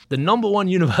visa. The number one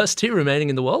university remaining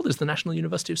in the world is the National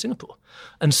University of Singapore.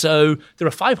 And so there are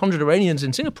 500 Iranians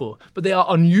in Singapore, but they are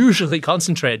unusually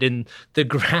concentrated in the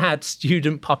grad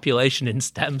student population in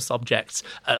STEM subjects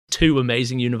at 2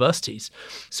 amazing universities.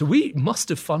 So we must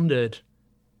have funded,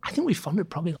 I think we funded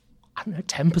probably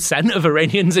 10% of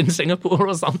Iranians in Singapore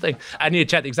or something. I need to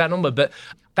check the exact number. But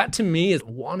that to me is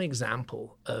one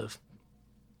example of,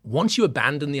 once you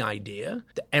abandon the idea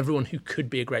that everyone who could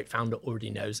be a great founder already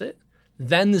knows it,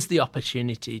 then there's the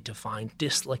opportunity to find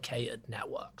dislocated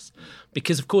networks.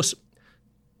 Because, of course,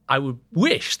 I would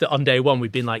wish that on day one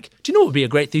we'd been like, do you know what would be a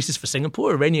great thesis for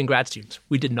Singapore? Iranian grad students.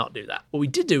 We did not do that. What we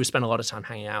did do was spend a lot of time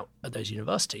hanging out at those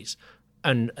universities.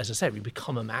 And as I said, we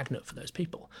become a magnet for those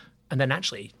people. And then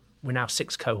actually, we're now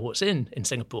 6 cohorts in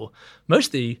Singapore. Most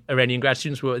of the Iranian grad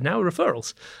students were now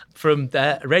referrals from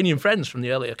their Iranian friends from the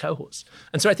earlier cohorts.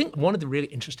 And so I think one of the really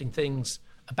interesting things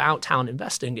about talent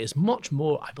investing is much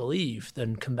more, I believe,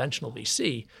 than conventional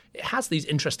VC. It has these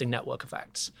interesting network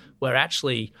effects where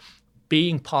actually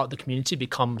being part of the community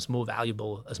becomes more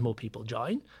valuable as more people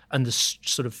join. And the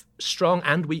sort of strong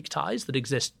and weak ties that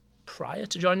exist prior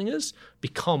to joining us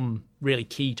become really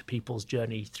key to people's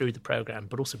journey through the program,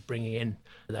 but also bringing in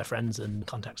their friends and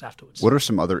contacts afterwards. What are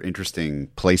some other interesting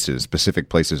places, specific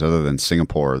places other than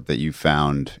Singapore, that you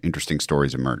found interesting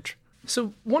stories emerge?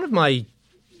 So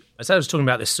as I was talking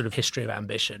about this sort of history of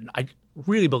ambition, I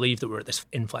really believe that we're at this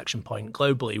inflection point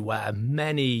globally where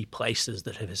many places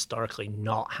that have historically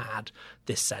not had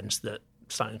this sense that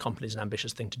starting a company is an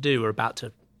ambitious thing to do are about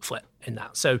to flip in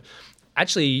that. So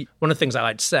actually, one of the things I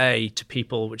like to say to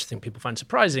people, which I think people find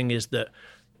surprising, is that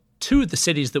 2 of the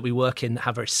cities that we work in that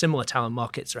have very similar talent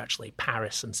markets are actually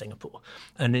Paris and Singapore.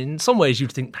 And in some ways,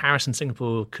 you'd think Paris and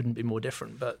Singapore couldn't be more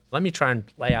different. But let me try and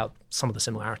lay out some of the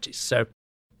similarities. So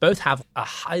both have a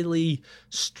highly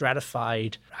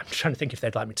stratified, I'm trying to think if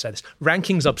they'd like me to say this,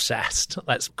 rankings obsessed,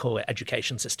 let's call it,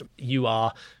 education system. You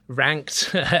are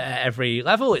ranked at every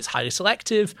level. It's highly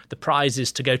selective. The prize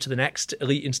is to go to the next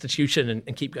elite institution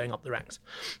and keep going up the ranks.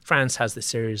 France has this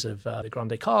series of the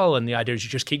Grande École, and the idea is you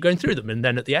just keep going through them. And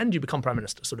then at the end, you become prime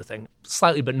minister sort of thing.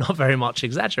 Slightly, but not very much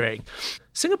exaggerating.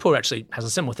 Singapore actually has a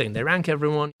similar thing. They rank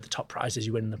everyone. The top prize is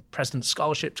you win the president's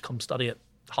scholarship to come study at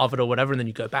Harvard or whatever, and then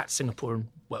you go back to Singapore and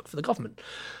work for the government.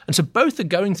 And so both are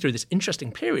going through this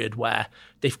interesting period where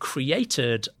they've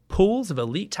created pools of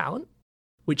elite talent,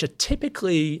 which are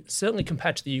typically, certainly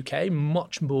compared to the UK,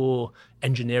 much more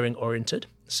engineering oriented.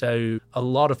 So a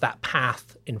lot of that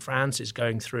path in France is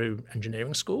going through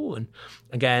engineering school. And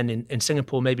again, in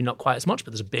Singapore, maybe not quite as much,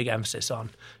 but there's a big emphasis on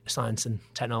science and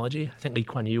technology. I think Lee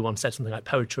Kuan Yew once said something like,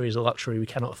 poetry is a luxury we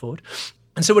cannot afford.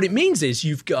 And so what it means is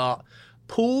you've got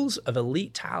pools of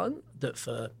elite talent that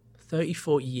for 30,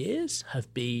 40 years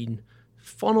have been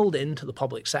funneled into the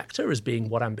public sector as being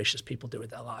what ambitious people do with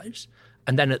their lives.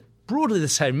 And then at broadly the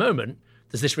same moment,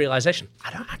 there's this realization,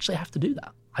 I don't actually have to do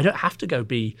that. I don't have to go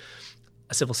be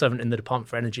a civil servant in the Department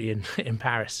for Energy in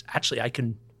Paris. Actually, I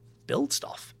can build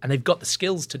stuff, and they've got the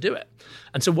skills to do it.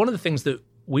 And so one of the things that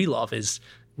we love is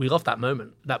we love that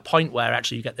moment, that point where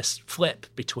actually you get this flip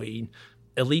between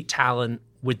elite talent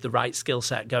with the right skill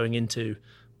set going into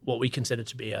what we consider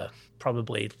to be a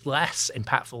probably less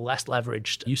impactful, less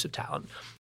leveraged use of talent.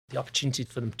 The opportunity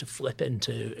for them to flip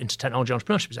into technology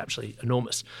entrepreneurship is actually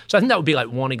enormous. So I think that would be like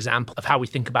one example of how we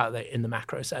think about it in the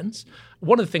macro sense.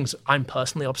 One of the things I'm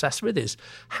personally obsessed with is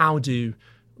how do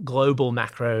global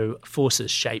macro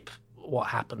forces shape what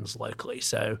happens locally.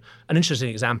 So an interesting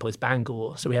example is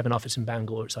Bangalore. So we have an office in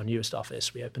Bangalore. It's our newest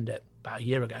office. We opened it about a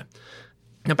year ago.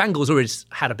 Now, Bangalore's always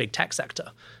had a big tech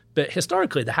sector, but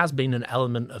historically there has been an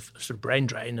element of sort of brain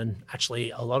drain, and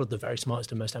actually a lot of the very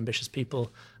smartest and most ambitious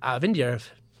people out of India have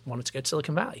wanted to go to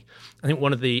Silicon Valley. I think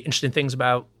one of the interesting things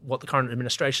about what the current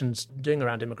administration's doing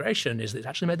around immigration is that it's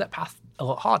actually made that path a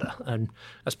lot harder. And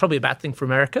that's probably a bad thing for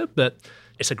America, but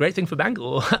it's a great thing for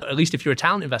Bangalore, at least if you're a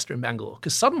talent investor in Bangalore,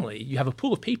 because suddenly you have a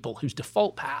pool of people whose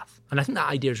default path, and I think that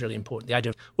idea is really important, the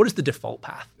idea of what is the default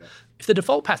path? Yeah. If the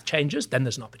default path changes, then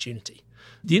there's an opportunity.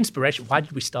 The inspiration, why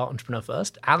did we start Entrepreneur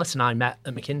First? Alice and I met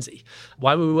at McKinsey.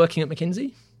 Why were we working at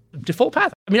McKinsey? Default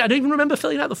path. I mean, I don't even remember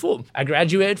filling out the form. I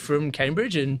graduated from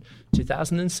Cambridge in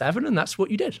 2007, and that's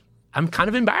what you did. I'm kind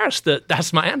of embarrassed that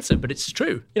that's my answer, but it's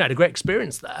true. I had a great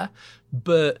experience there.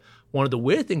 But one of the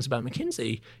weird things about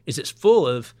McKinsey is it's full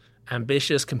of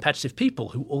ambitious, competitive people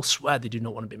who all swear they do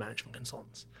not want to be management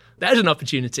consultants. There's an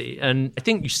opportunity. And I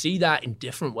think you see that in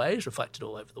different ways reflected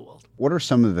all over the world. What are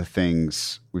some of the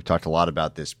things, we've talked a lot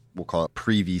about this, we'll call it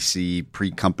pre-VC,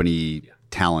 pre-company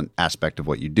talent aspect of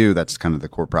what you do. That's kind of the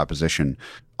core proposition.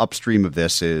 Upstream of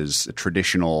this is a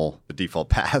traditional default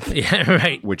path,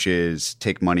 right, which is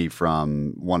take money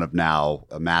from one of now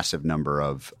a massive number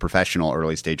of professional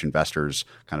early stage investors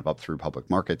kind of up through public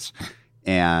markets.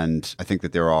 And I think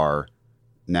that there are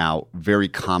now very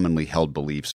commonly held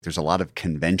beliefs. There's a lot of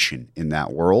convention in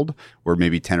that world where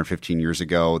maybe 10 or 15 years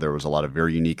ago, there was a lot of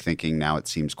very unique thinking. Now it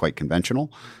seems quite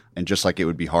conventional. And just like it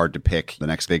would be hard to pick the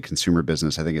next big consumer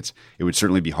business, I think it would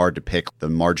certainly be hard to pick the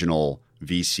marginal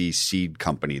VC seed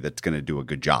company that's going to do a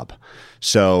good job.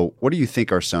 So what do you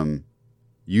think are some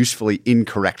usefully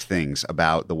incorrect things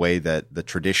about the way that the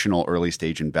traditional early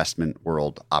stage investment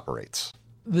world operates?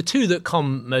 The two that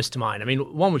come most to mind, I mean,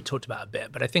 one we've talked about a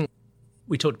bit, but I think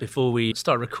we talked before we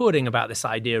started recording about this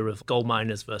idea of gold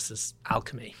miners versus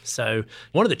alchemy. So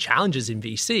one of the challenges in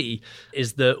VC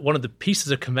is that one of the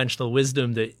pieces of conventional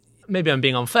wisdom that maybe I'm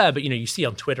being unfair, but you see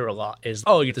on Twitter a lot is,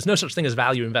 there's no such thing as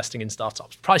value investing in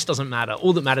startups. Price doesn't matter.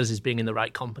 All that matters is being in the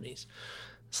right companies.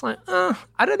 It's like,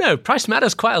 I don't know. Price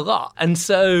matters quite a lot. And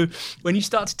so when you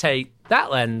start to take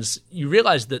that lens, you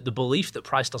realize that the belief that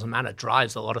price doesn't matter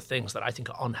drives a lot of things that I think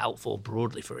are unhelpful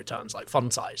broadly for returns, like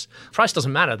fund size. Price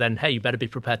doesn't matter, then, hey, you better be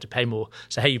prepared to pay more.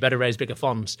 So, hey, you better raise bigger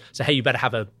funds. So, hey, you better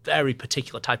have a very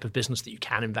particular type of business that you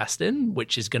can invest in,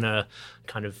 which is going to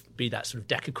kind of be that sort of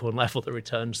decacorn level that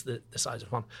returns the size of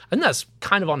fund. And that's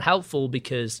kind of unhelpful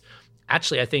because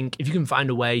actually, I think if you can find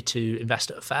a way to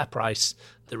invest at a fair price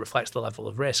that reflects the level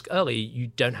of risk early, you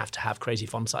don't have to have crazy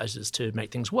fund sizes to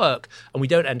make things work. And we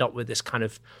don't end up with this kind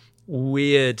of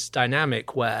weird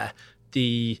dynamic where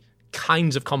the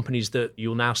kinds of companies that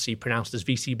you'll now see pronounced as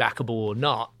VC backable or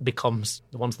not becomes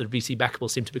the ones that are VC backable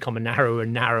seem to become a narrower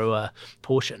and narrower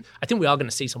portion. I think we are going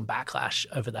to see some backlash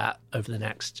over that over the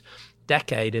next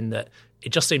decade, in that it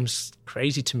just seems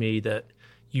crazy to me that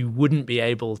you wouldn't be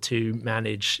able to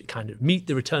meet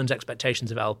the returns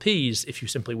expectations of LPs if you're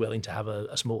simply willing to have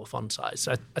a smaller fund size.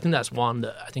 So I think that's one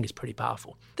that I think is pretty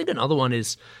powerful. I think another one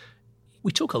is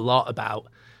we talk a lot about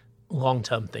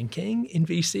long-term thinking in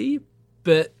VC,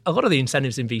 but a lot of the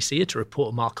incentives in VC are to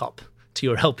report a markup to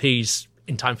your LPs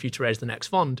in time for you to raise the next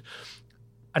fund.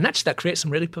 And actually that creates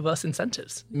some really perverse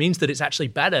incentives. It means that it's actually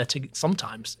better to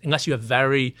sometimes, unless you have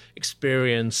very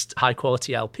experienced,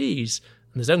 high-quality LPs,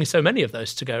 and there's only so many of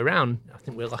those to go around. I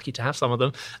think we're lucky to have some of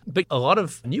them. But a lot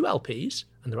of new LPs,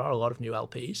 and there are a lot of new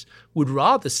LPs, would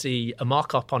rather see a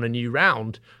markup on a new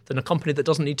round than a company that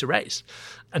doesn't need to raise.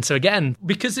 And so again,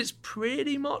 because it's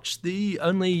pretty much the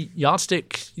only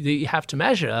yardstick that you have to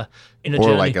measure in a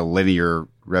journey. Or like a linear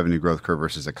revenue growth curve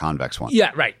versus a convex one.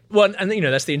 Yeah, right. Well, and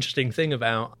that's the interesting thing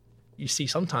about, you see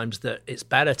sometimes that it's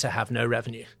better to have no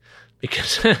revenue.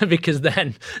 Because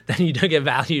then you don't get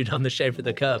valued on the shape of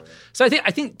the curve. So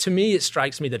I think to me it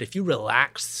strikes me that if you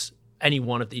relax any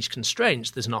one of these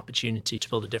constraints, there's an opportunity to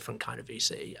build a different kind of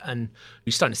VC. And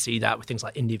we're starting to see that with things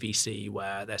like indie VC,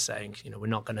 where they're saying, we're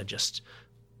not going to just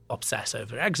obsess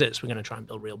over exits, we're going to try and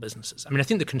build real businesses. I mean, I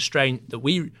think the constraint that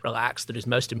we relax that is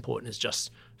most important is just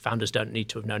founders don't need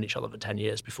to have known each other for 10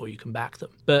 years before you can back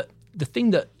them. But the thing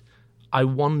that I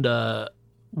wonder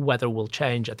whether will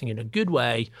change, I think in a good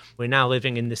way. We're now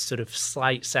living in this sort of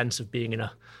slight sense of being in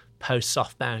a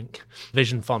post-SoftBank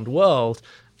vision fund world.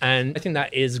 And I think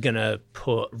that is going to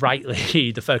put,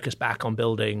 rightly, the focus back on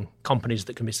building companies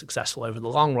that can be successful over the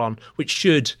long run, which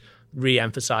should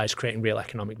re-emphasize creating real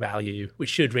economic value, which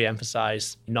should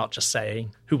re-emphasize not just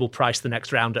saying who will price the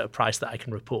next round at a price that I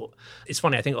can report. It's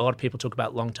funny, I think a lot of people talk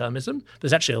about long-termism.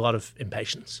 There's actually a lot of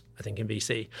impatience, I think, in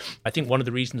VC. I think one of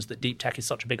the reasons that deep tech is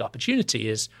such a big opportunity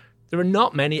is there are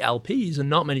not many LPs and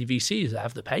not many VCs that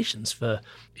have the patience for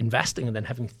investing and then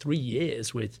having 3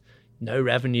 years with no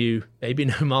revenue, maybe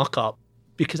no markup,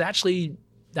 because actually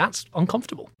that's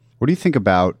uncomfortable. What do you think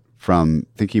about from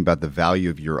thinking about the value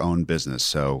of your own business?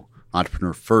 So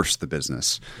entrepreneur first, the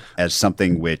business, as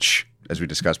something which, as we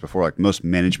discussed before, like most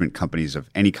management companies of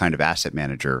any kind of asset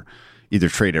manager either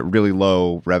trade at really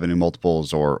low revenue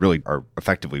multiples or really are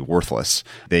effectively worthless.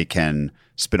 They can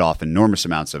spit off enormous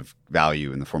amounts of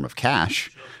value in the form of cash,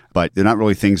 but they're not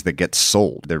really things that get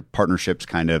sold. They're partnerships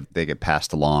they get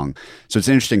passed along. So it's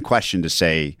an interesting question to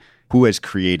say, who has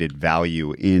created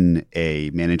value in a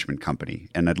management company?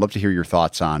 And I'd love to hear your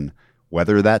thoughts on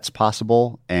whether that's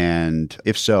possible, and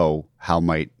if so, how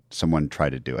might someone try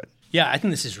to do it? Yeah, I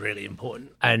think this is really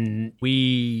important. And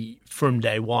we, from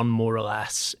day one, more or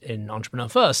less, in Entrepreneur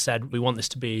First, said we want this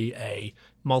to be a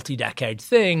multi-decade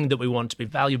thing, that we want to be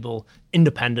valuable,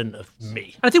 independent of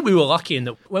me. And I think we were lucky in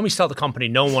that when we started the company,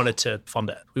 no one wanted to fund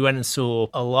it. We went and saw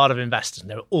a lot of investors,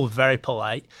 and they were all very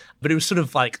polite, but it was sort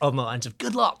of like on the lines of,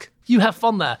 good luck, you have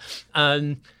fun there.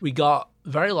 And we got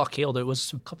very lucky, although it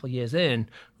was a couple of years in.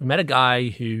 We met a guy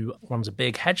who runs a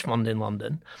big hedge fund in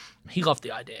London. He loved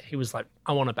the idea. He was like,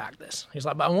 I want to back this. He's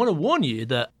like, but I want to warn you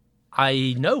that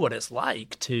I know what it's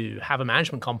like to have a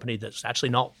management company that's actually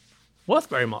not worth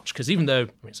very much. Because even though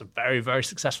it's a very, very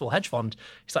successful hedge fund,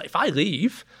 he's like, if I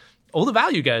leave, all the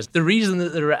value goes. The reason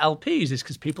that there are LPs is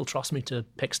because people trust me to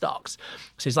pick stocks.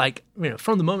 So he's like,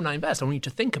 from the moment I invest, I want you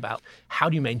to think about how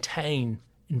do you maintain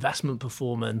investment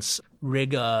performance,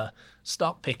 rigor,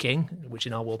 stock picking, which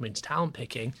in our world means talent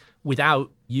picking, without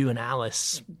you and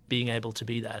Alice being able to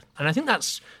be there. And I think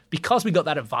that's because we got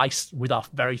that advice with our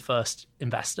very first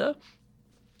investor,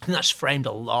 I think that's framed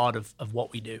a lot of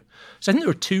what we do. So I think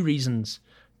there are two reasons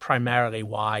primarily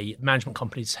why management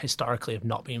companies historically have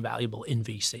not been valuable in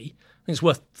VC. I think it's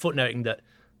worth footnoting that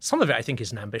some of it, I think,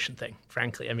 is an ambition thing,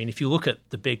 frankly. I mean, if you look at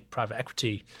the big private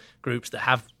equity groups that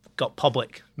have got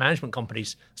public management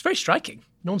companies, it's very striking.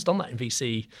 No one's done that in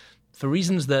VC for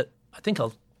reasons that I think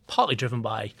are partly driven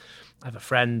by, I have a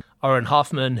friend, Oren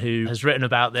Hoffman, who has written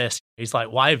about this. He's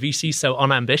like, why are VCs so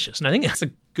unambitious? And I think that's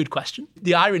a good question.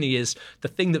 The irony is the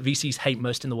thing that VCs hate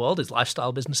most in the world is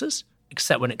lifestyle businesses,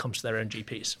 except when it comes to their own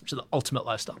GPs, which are the ultimate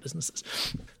lifestyle businesses.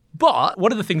 But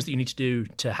what are the things that you need to do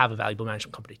to have a valuable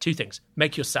management company? Two things.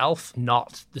 Make yourself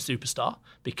not the superstar,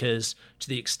 because to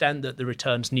the extent that the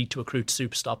returns need to accrue to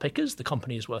superstar pickers, the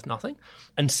company is worth nothing.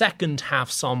 And second,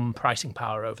 have some pricing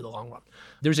power over the long run.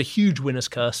 There's a huge winner's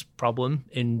curse problem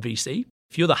in VC.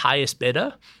 If you're the highest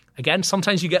bidder, again,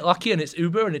 sometimes you get lucky and it's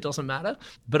Uber and it doesn't matter.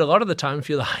 But a lot of the time, if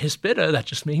you're the highest bidder, that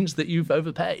just means that you've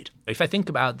overpaid. If I think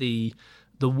about the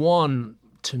one,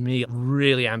 to me,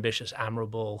 really ambitious,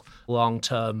 admirable,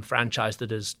 long-term franchise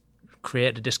that has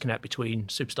created a disconnect between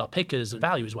superstar pickers and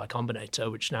value is Y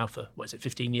Combinator, which now for,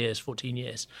 15 years, 14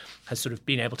 years, has sort of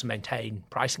been able to maintain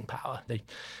pricing power. They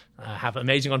have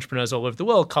amazing entrepreneurs all over the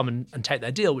world come and take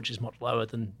their deal, which is much lower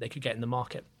than they could get in the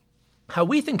market. How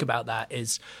we think about that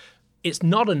is it's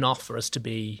not enough for us to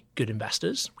be good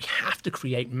investors. We have to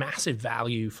create massive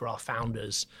value for our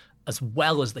founders as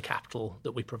well as the capital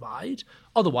that we provide.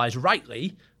 Otherwise,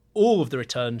 rightly, all of the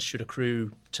returns should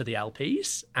accrue to the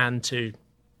LPs and to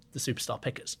the superstar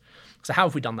pickers. So how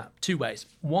have we done that? 2 ways.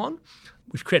 One,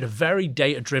 we've created a very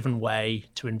data-driven way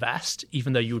to invest,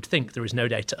 even though you would think there is no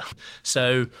data.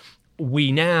 So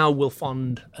we now will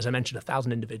fund, as I mentioned,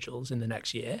 1,000 individuals in the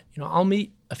next year. I'll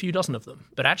meet a few dozen of them.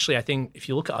 But actually, I think if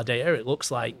you look at our data, it looks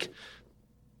like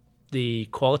the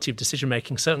quality of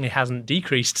decision-making certainly hasn't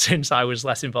decreased since I was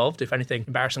less involved. If anything,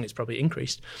 embarrassingly, it's probably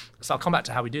increased. So I'll come back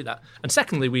to how we do that. And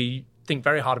secondly, we think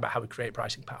very hard about how we create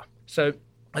pricing power. So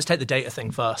let's take the data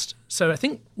thing first. So I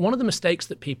think one of the mistakes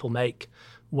that people make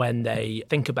when they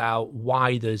think about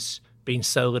why there's been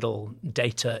so little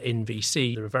data in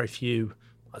VC, there are very few.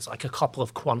 There's like a couple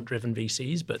of quant-driven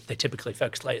VCs, but they typically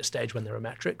focus later stage when there are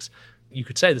metrics. You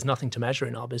could say there's nothing to measure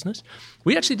in our business.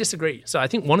 We actually disagree. So I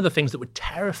think one of the things that would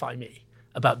terrify me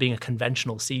about being a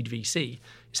conventional seed VC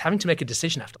is having to make a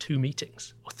decision after 2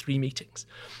 meetings or 3 meetings.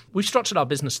 We've structured our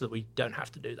business so that we don't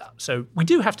have to do that. So we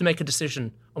do have to make a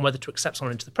decision on whether to accept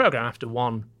someone into the program after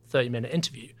one 30-minute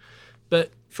interview.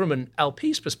 But from an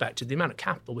LP's perspective, the amount of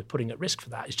capital we're putting at risk for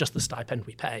that is just the stipend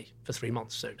we pay for 3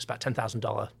 months. So it's about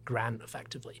 $10,000 grant,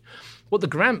 effectively. What the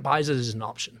grant buys us is an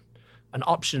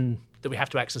option that we have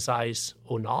to exercise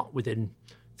or not within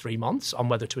 3 months on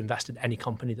whether to invest in any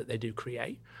company that they do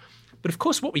create. But of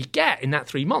course, what we get in that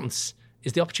 3 months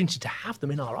is the opportunity to have them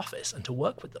in our office and to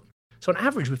work with them. So on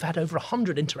average, we've had over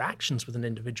 100 interactions with an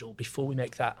individual before we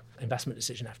make that investment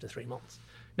decision after 3 months.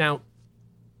 Now,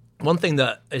 one thing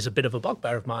that is a bit of a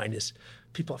bugbear of mine is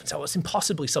people often say, well, it's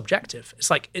impossibly subjective. It's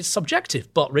like, it's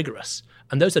subjective but rigorous.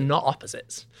 And those are not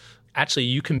opposites. Actually,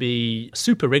 you can be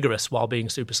super rigorous while being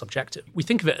super subjective. We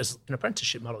think of it as an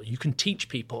apprenticeship model. You can teach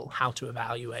people how to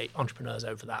evaluate entrepreneurs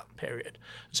over that period.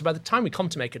 So by the time we come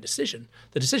to make a decision,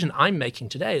 the decision I'm making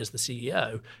today as the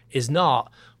CEO is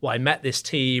not, well, I met this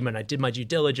team and I did my due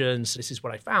diligence, this is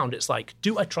what I found. It's like,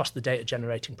 do I trust the data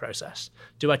generating process?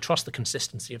 Do I trust the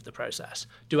consistency of the process?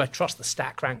 Do I trust the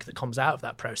stack rank that comes out of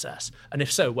that process? And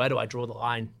if so, where do I draw the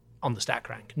line on the stack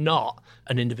rank, not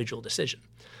an individual decision?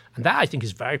 And that, I think,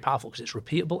 is very powerful because it's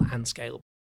repeatable and scalable.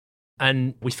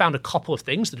 And we found a couple of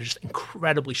things that are just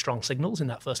incredibly strong signals in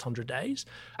that first 100 days.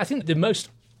 I think the most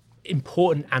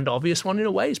important and obvious one in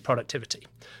a way is productivity.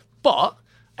 But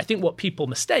I think what people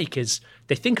mistake is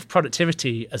they think of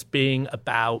productivity as being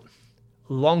about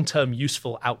long-term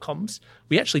useful outcomes.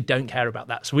 We actually don't care about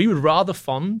that. So we would rather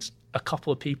fund a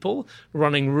couple of people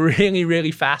running really,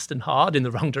 really fast and hard in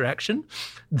the wrong direction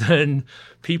than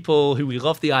people who we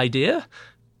love the idea,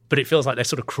 but it feels like they're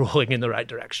sort of crawling in the right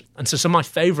direction. And so some of my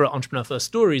favorite entrepreneur first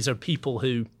stories are people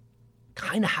who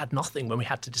kind of had nothing when we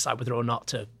had to decide whether or not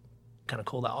to kind of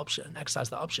call that option, exercise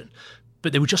that option.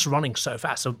 But they were just running so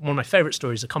fast. So one of my favorite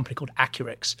stories is a company called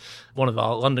Accurix, one of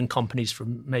our London companies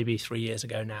from maybe 3 years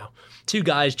ago now. 2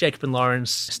 guys, Jacob and Lawrence,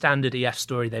 standard EF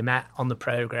story. They met on the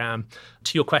program.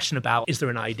 To your question about, is there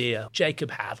an idea?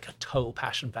 Jacob had a total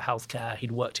passion for healthcare.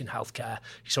 He'd worked in healthcare.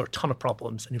 He saw a ton of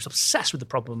problems, and he was obsessed with the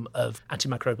problem of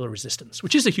antimicrobial resistance,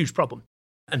 which is a huge problem.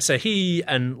 And so he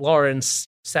and Lawrence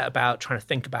set about trying to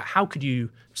think about how could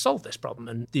you solve this problem.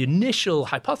 And the initial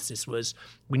hypothesis was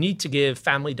we need to give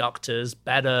family doctors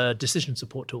better decision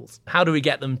support tools. How do we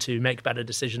get them to make better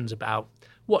decisions about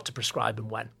what to prescribe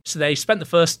and when? So they spent the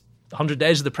first 100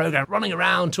 days of the program running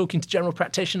around, talking to general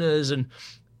practitioners, and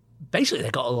basically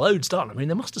they got loads done. I mean,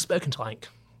 they must have spoken to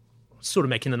sort of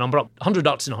making the number up, 100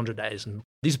 doctors in 100 days. And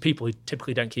these are people who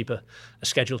typically don't keep a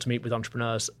schedule to meet with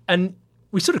entrepreneurs. And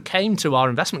we sort of came to our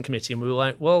investment committee and we were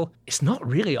like, well, it's not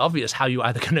really obvious how you're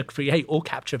either going to create or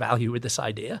capture value with this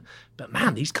idea. But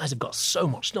man, these guys have got so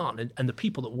much done. And the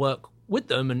people that work with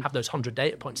them and have those 100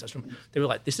 data points, they were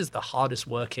like, this is the hardest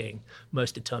working,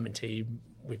 most determined team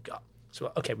we've got.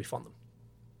 So, okay, we fund them.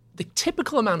 The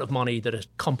typical amount of money that a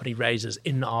company raises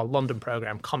in our London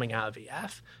program coming out of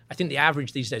EF, I think the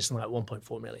average these days is something like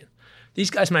 1.4 million. These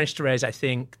guys managed to raise, I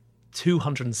think,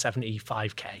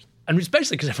 275K. And it's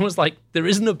basically because everyone's like, there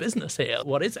isn't a business here.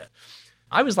 What is it?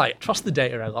 I was like, trust the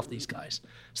data. I love these guys.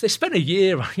 So they spent a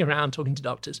year running around talking to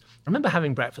doctors. I remember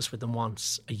having breakfast with them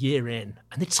once a year in,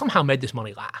 and they'd somehow made this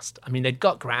money last. I mean, they'd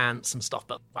got grants and stuff,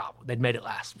 but wow, th'd made it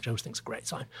last, which I always think is a great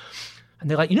sign. And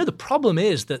they're like, the problem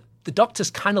is that the doctors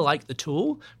kind of like the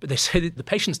tool, but they say that the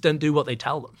patients don't do what they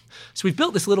tell them. So we've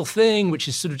built this little thing, which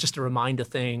is sort of just a reminder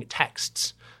thing,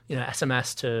 texts,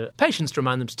 SMS to patients to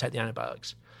remind them to take the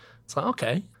antibiotics. It's like,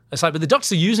 okay. It's like, but the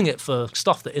doctors are using it for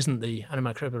stuff that isn't the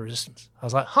antimicrobial resistance. I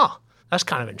was like, that's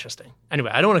kind of interesting.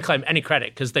 Anyway, I don't want to claim any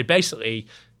credit because they basically,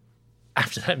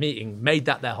 after that meeting, made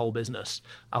that their whole business.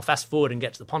 I'll fast forward and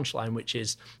get to the punchline, which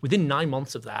is within 9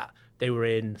 months of that, they were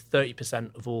in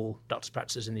 30% of all doctors'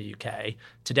 practices in the UK.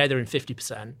 Today, they're in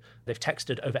 50%. They've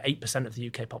texted over 8% of the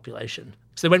UK population.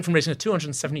 So they went from raising a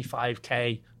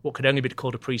 $275K, what could only be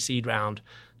called a pre-seed round,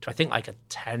 to I think like a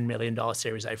 $10 million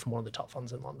Series A from one of the top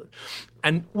funds in London.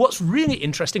 And what's really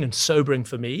interesting and sobering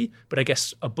for me, but I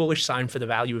guess a bullish sign for the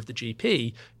value of the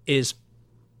GP is,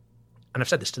 and I've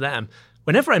said this to them,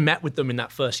 whenever I met with them in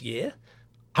that first year,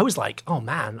 I was like, oh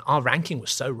man, our ranking was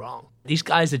so wrong. These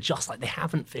guys are just like, they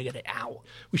haven't figured it out.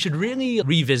 We should really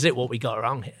revisit what we got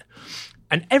wrong here.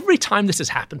 And every time this has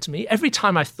happened to me, every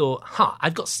time I thought,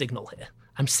 I've got signal here.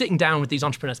 I'm sitting down with these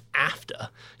entrepreneurs after,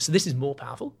 so this is more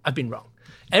powerful. I've been wrong.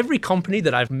 Every company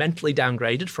that I've mentally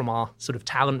downgraded from our sort of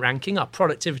talent ranking, our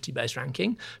productivity-based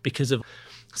ranking, because of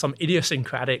some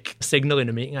idiosyncratic signal in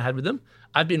a meeting I had with them,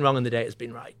 I've been wrong and the data's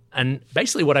been right. And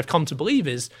basically what I've come to believe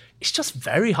is it's just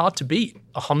very hard to beat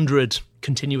 100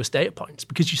 continuous data points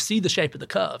because you see the shape of the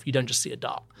curve. You don't just see a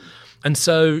dot. And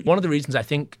so one of the reasons I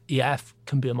think EF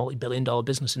can be a multi-billion-dollar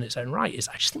business in its own right is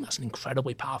I just think that's an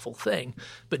incredibly powerful thing.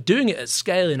 But doing it at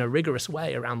scale in a rigorous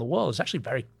way around the world is actually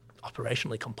very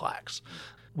operationally complex.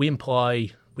 We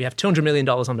have $200 million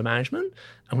under management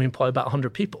and we employ about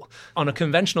 100 people. On a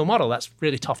conventional model, that's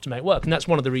really tough to make work. And that's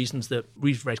one of the reasons that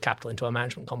we've raised capital into our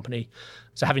management company.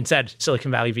 So having said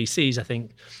Silicon Valley VCs, I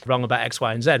think wrong about X,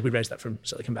 Y, and Z, we raised that from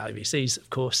Silicon Valley VCs, of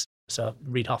course. So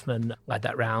Reid Hoffman led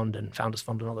that round and Founders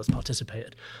Fund and others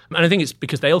participated. And I think it's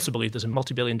because they also believe there's a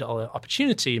multi-billion-dollar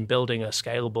opportunity in building a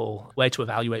scalable way to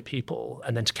evaluate people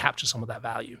and then to capture some of that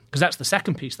value. Because that's the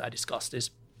second piece that I discussed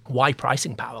is why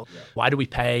pricing power? Yeah. Why do we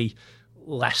pay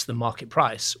less than market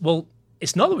price? Well,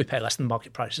 it's not that we pay less than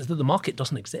market price, it's that the market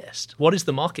doesn't exist. What is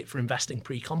the market for investing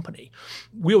pre-company?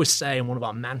 We always say, and one of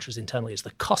our mantras internally is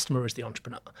the customer is the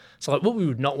entrepreneur. So like what we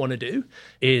would not want to do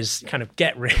is kind of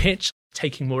get rich,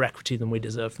 taking more equity than we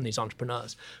deserve from these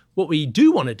entrepreneurs. What we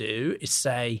do want to do is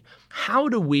say, how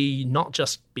do we not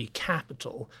just be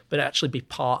capital, but actually be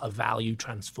part of value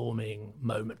transforming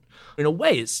moment? In a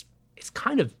way, it's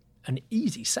kind of an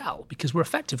easy sell because we're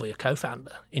effectively a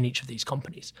co-founder in each of these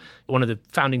companies. One of the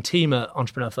founding team at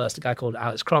Entrepreneur First, a guy called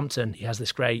Alex Crompton, he has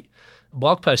this great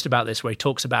blog post about this where he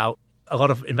talks about a lot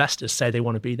of investors say they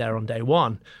want to be there on day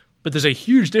one, but there's a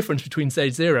huge difference between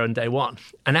stage 0 and day 1.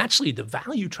 And actually the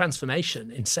value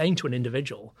transformation in saying to an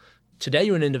individual, today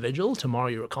you're an individual, tomorrow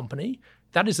you're a company,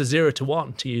 that is a 0 to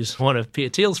 1, to use one of Peter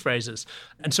Thiel's phrases.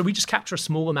 And so we just capture a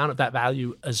small amount of that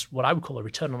value as what I would call a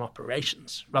return on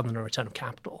operations rather than a return of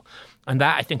capital. And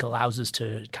that, I think, allows us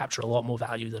to capture a lot more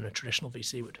value than a traditional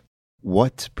VC would.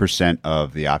 What percent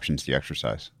of the options do you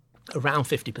exercise? Around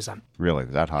 50%. Really?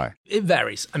 That high? It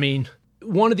varies. I mean,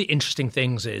 one of the interesting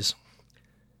things is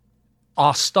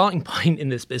our starting point in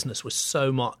this business was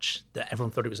so much that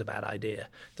everyone thought it was a bad idea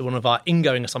that one of our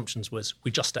ingoing assumptions was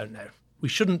we just don't know. We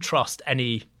shouldn't trust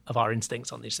any of our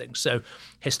instincts on these things. So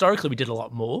historically, we did a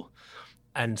lot more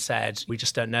and said, we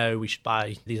just don't know. We should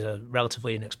buy, these are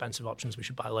relatively inexpensive options. We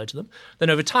should buy loads of them. Then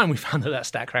over time, we found that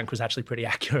stack rank was actually pretty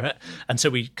accurate. And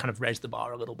so we kind of raised the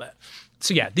bar a little bit.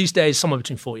 So yeah, these days, somewhere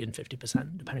between 40 and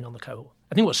 50%, depending on the cohort.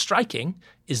 I think what's striking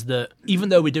is that even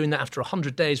though we're doing that after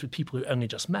 100 days with people who only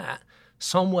just met,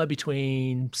 somewhere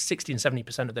between 60 and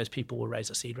 70% of those people will raise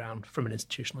a seed round from an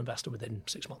institutional investor within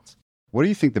 6 months. What do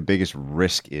you think the biggest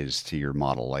risk is to your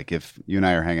model? Like if you and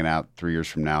I are hanging out 3 years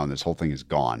from now and this whole thing is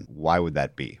gone, why would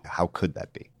that be? How could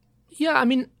that be? Yeah, I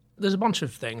mean, there's a bunch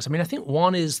of things. I mean, I think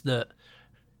one is that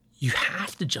you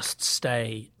have to just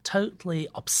stay totally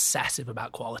obsessive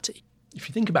about quality. If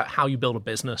you think about how you build a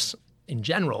business in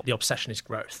general, the obsession is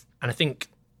growth. And I think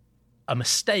a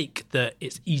mistake that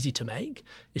it's easy to make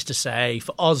is to say,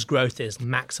 for us, growth is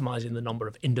maximizing the number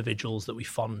of individuals that we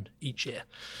fund each year.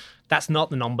 That's not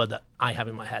the number that I have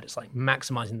in my head. It's like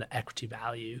maximizing the equity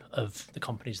value of the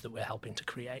companies that we're helping to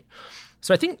create.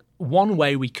 So I think one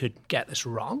way we could get this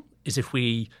wrong is if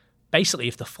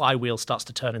the flywheel starts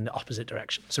to turn in the opposite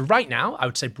direction. So right now, I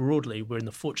would say broadly, we're in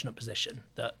the fortunate position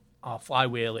that our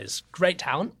flywheel is great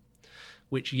talent,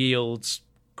 which yields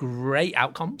great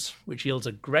outcomes, which yields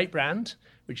a great brand,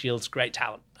 which yields great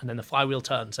talent. And then the flywheel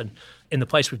turns. And in the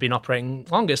place we've been operating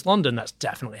longest, London, that's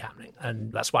definitely happening.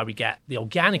 And that's why we get the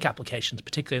organic applications,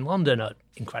 particularly in London, are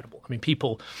incredible. I mean,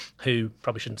 people who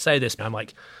probably shouldn't say this, but I'm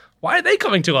like, Why are they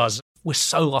coming to us? We're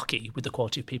so lucky with the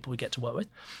quality of people we get to work with.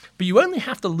 But you only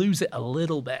have to lose it a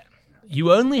little bit.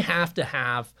 You only have to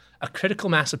have a critical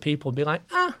mass of people and be like,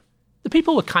 the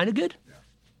people were kind of good,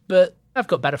 but I've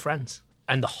got better friends.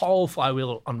 And the whole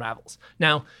flywheel unravels.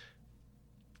 Now,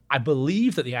 I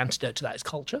believe that the antidote to that is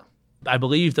culture. I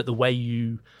believe that the way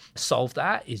you solve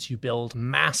that is you build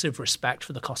massive respect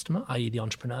for the customer, i.e. the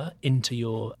entrepreneur, into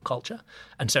your culture.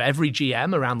 And so every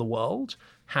GM around the world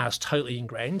has totally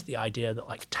ingrained the idea that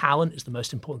like talent is the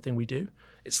most important thing we do.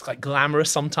 It's like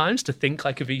glamorous sometimes to think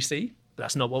like a VC, but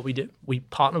that's not what we do. We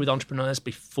partner with entrepreneurs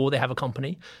before they have a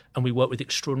company, and we work with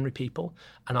extraordinary people.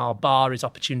 And our bar is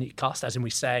opportunity cost, as in we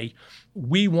say,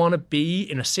 we want to be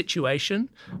in a situation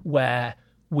where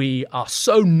we are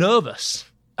so nervous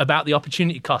about the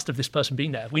opportunity cost of this person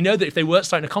being there. We know that if they weren't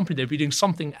starting a company, they'd be doing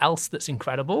something else that's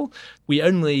incredible. We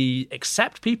only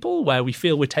accept people where we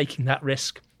feel we're taking that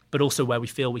risk, but also where we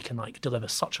feel we can like deliver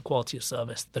such a quality of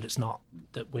service that it's not,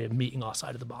 that we're meeting our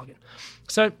side of the bargain.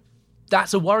 So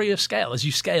that's a worry of scale. As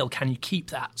you scale, can you keep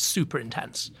that super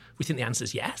intense? We think the answer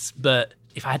is yes, but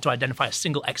if I had to identify a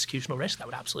single executional risk, that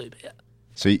would absolutely be it.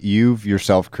 So you've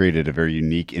yourself created a very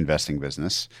unique investing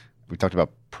business. We talked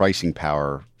about pricing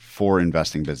power for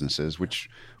investing businesses, which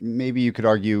maybe you could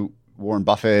argue Warren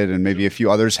Buffett and maybe a few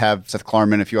others have, Seth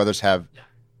Klarman, a few others have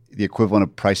the equivalent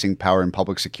of pricing power in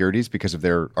public securities because of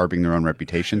their arbing their own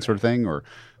reputation sort of thing.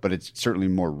 But it's certainly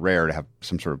more rare to have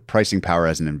some sort of pricing power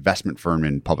as an investment firm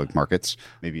in public markets,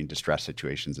 maybe in distressed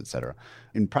situations, et cetera.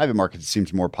 In private markets, it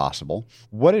seems more possible.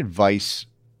 What advice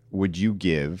would you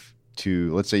give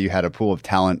to, let's say you had a pool of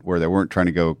talent where they weren't trying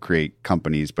to go create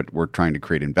companies, but were trying to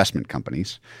create investment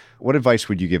companies? What advice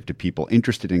would you give to people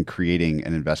interested in creating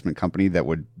an investment company that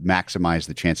would maximize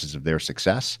the chances of their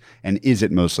success? And is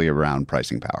it mostly around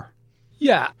pricing power?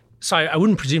 Yeah. So I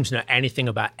wouldn't presume to know anything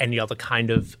about any other kind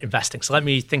of investing. So let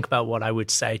me think about what I would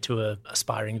say to an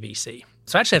aspiring VC.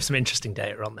 So I actually have some interesting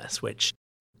data on this, which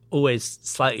always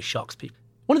slightly shocks people.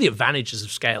 One of the advantages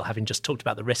of scale, having just talked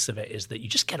about the risks of it, is that you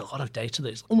just get a lot of data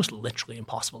that is almost literally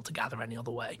impossible to gather any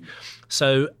other way.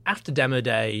 So after demo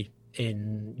day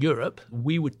in Europe,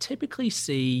 we would typically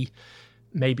see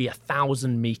maybe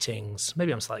 1,000 meetings,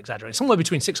 maybe I'm slightly exaggerating, somewhere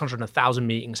between 600 and 1,000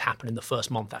 meetings happen in the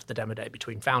first month after demo day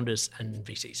between founders and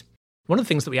VCs. One of the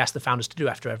things that we ask the founders to do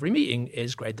after every meeting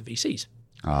is grade the VCs.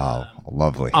 Oh,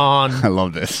 lovely. I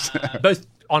love this. Both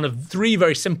on 3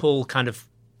 very simple kind of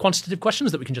quantitative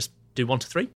questions that we can just do 1 to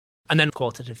 3, and then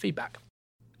qualitative feedback.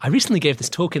 I recently gave this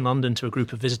talk in London to a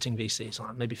group of visiting VCs,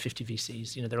 like maybe 50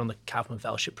 VCs. You know, they're on the Kaufman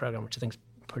Fellowship program, which I think is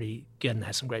pretty good and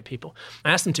has some great people.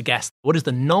 I asked them to guess what is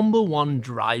the number one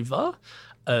driver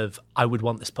of I would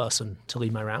want this person to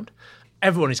lead my round.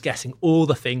 Everyone is guessing all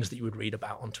the things that you would read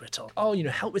about on Twitter. Oh, you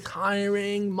know, help with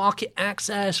hiring, market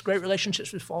access, great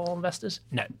relationships with follow investors.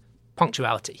 No,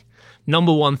 punctuality.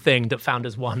 Number one thing that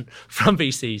founders want from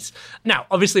VCs. Now,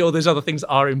 obviously, all those other things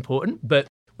are important, but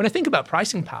when I think about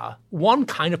pricing power, one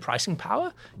kind of pricing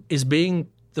power is being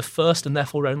the first and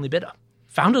therefore only bidder.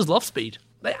 Founders love speed.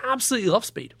 They absolutely love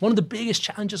speed. One of the biggest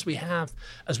challenges we have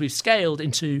as we've scaled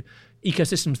into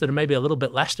ecosystems that are maybe a little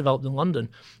bit less developed than London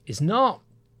is not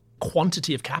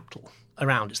quantity of capital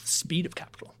around, it's the speed of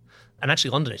capital. And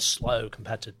actually, London is slow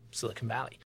compared to Silicon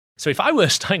Valley. So if I were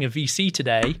starting a VC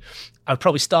today, I would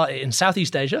probably start it in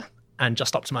Southeast Asia and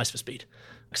just optimize for speed.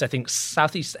 Because I think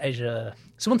Southeast Asia,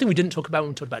 so one thing we didn't talk about when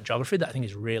we talked about geography that I think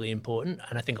is really important,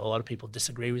 and I think a lot of people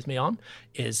disagree with me on,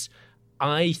 is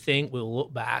I think we'll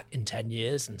look back in 10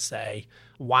 years and say,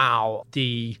 wow,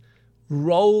 the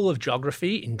role of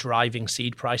geography in driving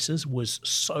seed prices was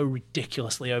so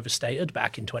ridiculously overstated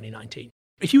back in 2019.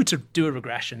 If you were to do a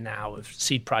regression now of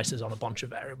seed prices on a bunch of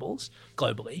variables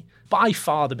globally, by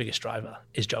far the biggest driver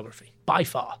is geography. By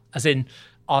far. As in,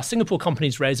 our Singapore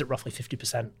companies raise at roughly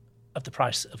 50% of the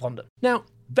price of London. Now,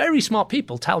 very smart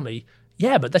people tell me,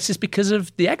 yeah, but this is because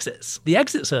of the exits. The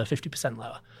exits are 50%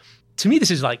 lower. To me,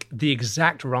 this is like the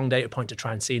exact wrong data point to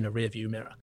try and see in a rear view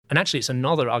mirror. And actually, it's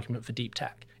another argument for deep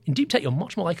tech. In deep tech, you're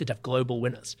much more likely to have global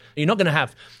winners. You're not going to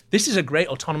have, this is a great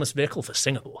autonomous vehicle for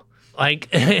Singapore. Like,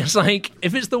 it's like,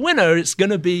 if it's the winner, it's going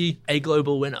to be a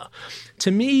global winner.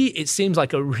 To me, it seems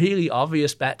like a really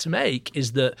obvious bet to make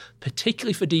is that,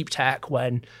 particularly for deep tech,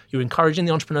 when you're encouraging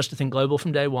the entrepreneurs to think global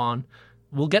from day one,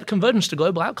 we'll get convergence to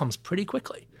global outcomes pretty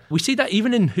quickly. We see that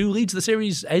even in who leads the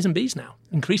Series A's and B's now.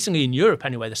 Increasingly in Europe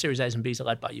anyway, the Series A's and B's are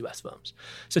led by US firms.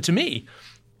 So to me,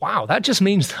 wow, that just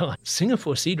means that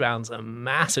Singapore seed rounds are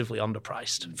massively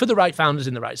underpriced for the right founders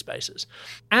in the right spaces.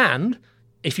 And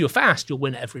if you're fast, you'll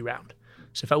win every round.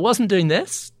 So if I wasn't doing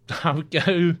this, I would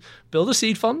go build a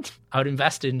seed fund. I would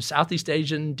invest in Southeast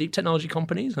Asian deep technology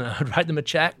companies, and I would write them a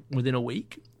check within a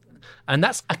week. And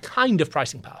that's a kind of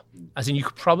pricing power. As in, you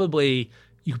could probably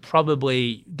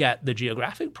get the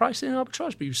geographic pricing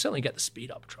arbitrage, but you certainly get the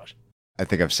speed arbitrage. I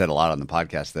think I've said a lot on the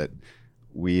podcast that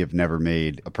we have never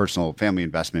made a personal family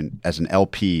investment as an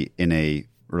LP in a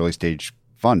early stage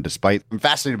fund, despite I'm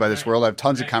fascinated by this world. I have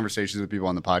tons of conversations with people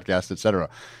on the podcast, et cetera.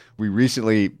 We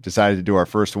recently decided to do our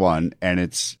first one, and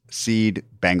it's seed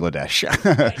Bangladesh.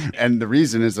 And the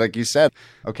reason is, like you said,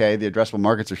 okay, the addressable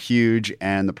markets are huge,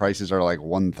 and the prices are like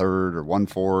 1/3 or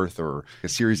 1/4, or a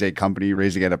Series A company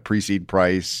raising at a pre-seed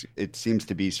price. It seems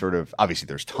to be sort of, obviously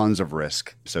there's tons of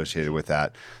risk associated with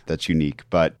that. That's unique,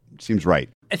 but it seems right.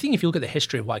 I think if you look at the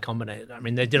history of Y Combinator, I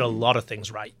mean, they did a lot of things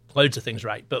right, loads of things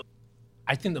right, but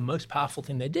I think the most powerful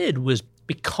thing they did was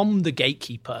become the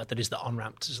gatekeeper that is the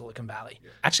on-ramp to Silicon Valley.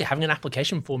 Actually, having an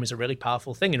application form is a really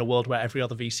powerful thing in a world where every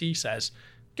other VC says,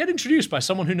 get introduced by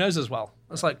someone who knows us well.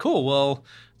 It's like, cool, well,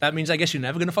 that means I guess you're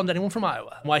never going to fund anyone from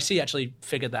Iowa. YC actually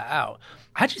figured that out.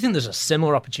 I actually think there's a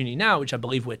similar opportunity now, which I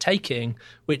believe we're taking,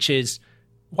 which is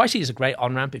YC is a great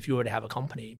on-ramp if you already have a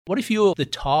company. What if you're the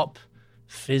top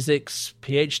physics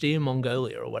PhD in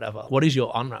Mongolia or whatever? What is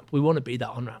your on-ramp? We want to be that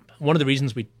on-ramp. One of the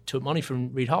reasons we took money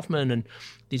from Reid Hoffman and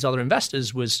these other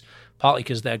investors was partly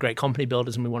because they're great company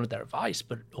builders and we wanted their advice,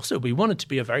 but also we wanted to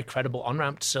be a very credible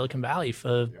on-ramp to Silicon Valley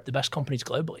for the best companies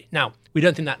globally. Now, we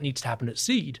don't think that needs to happen at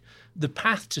seed. The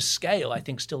path to scale, I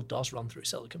think, still does run through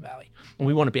Silicon Valley, and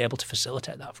we want to be able to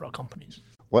facilitate that for our companies.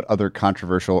 What other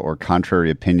controversial or contrary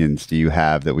opinions do you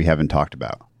have that we haven't talked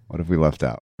about? What have we left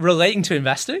out? Relating to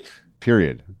investing?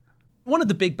 Period. One of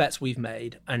the big bets we've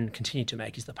made and continue to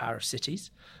make is the power of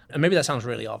cities. And maybe that sounds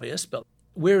really obvious, but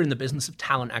we're in the business of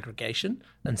talent aggregation,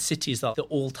 and cities are the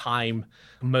all-time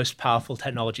most powerful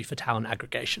technology for talent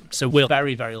aggregation. So we're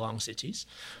very, very long cities.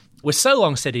 We're so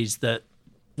long cities that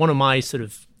one of my sort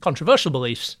of controversial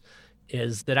beliefs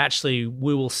is that actually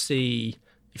we will see,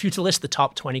 if you were to list the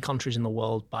top 20 countries in the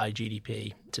world by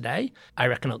GDP today, I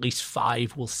reckon at least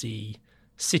 5 will see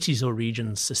cities or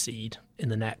regions secede in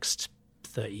the next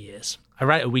 30 years. I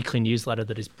write a weekly newsletter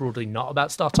that is broadly not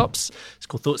about startups. It's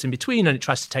called Thoughts in Between, and it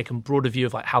tries to take a broader view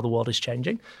of like how the world is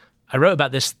changing. I wrote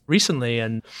about this recently,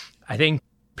 and I think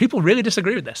people really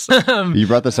disagree with this. You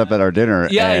brought this up at our dinner,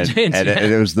 I did.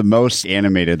 It was the most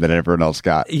animated that everyone else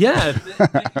got. Yeah.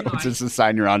 It's just a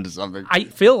sign you're onto something. I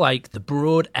feel like the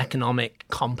broad economic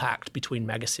compact between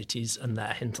megacities and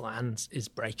their hinterlands is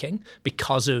breaking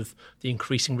because of the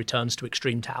increasing returns to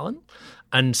extreme talent.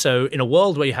 And so in a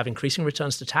world where you have increasing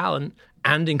returns to talent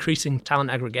and increasing talent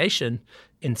aggregation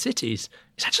in cities,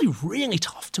 it's actually really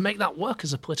tough to make that work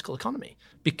as a political economy,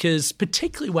 because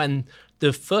particularly when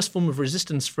the first form of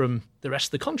resistance from the rest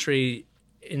of the country,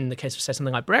 in the case of, say,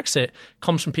 something like Brexit,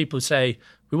 comes from people who say,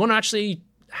 we want to actually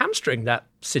hamstring that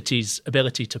city's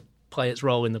ability to play its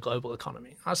role in the global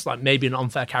economy. That's like maybe an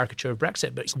unfair caricature of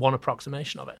Brexit, but it's one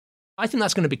approximation of it. I think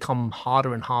that's going to become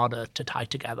harder and harder to tie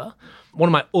together. One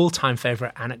of my all-time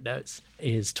favorite anecdotes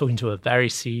is talking to a very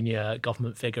senior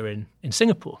government figure in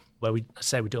Singapore, where we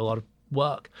do a lot of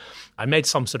work. I made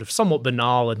some sort of somewhat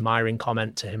banal, admiring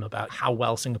comment to him about how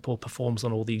well Singapore performs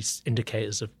on all these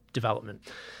indicators of development.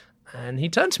 And he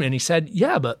turned to me and he said,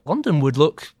 yeah, but London would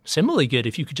look similarly good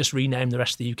if you could just rename the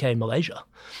rest of the UK Malaysia.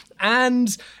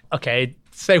 And, okay,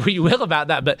 say what you will about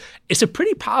that, but it's a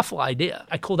pretty powerful idea.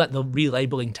 I call that the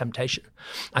relabeling temptation.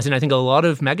 As in, I think a lot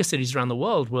of megacities around the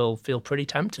world will feel pretty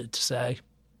tempted to say,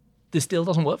 this deal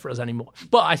doesn't work for us anymore.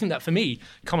 But I think that for me,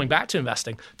 coming back to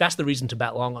investing, that's the reason to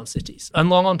bet long on cities and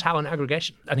long on talent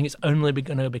aggregation. I think it's only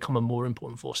going to become a more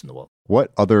important force in the world.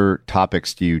 What other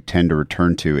topics do you tend to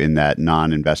return to in that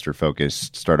non-investor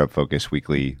focused, startup focused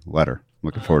weekly letter?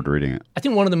 Looking forward to reading it. I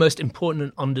think one of the most important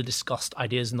and under-discussed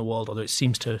ideas in the world, although it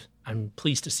seems to, I'm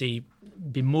pleased to see,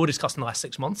 be more discussed in the last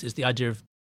 6 months, is the idea of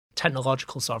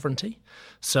technological sovereignty.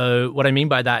 So what I mean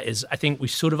by that is I think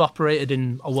we've sort of operated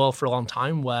in a world for a long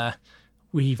time where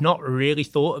we've not really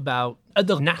thought about, at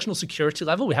the national security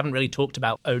level, we haven't really talked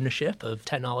about ownership of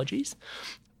technologies.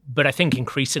 But I think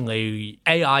increasingly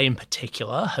AI in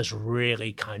particular has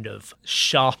really kind of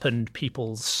sharpened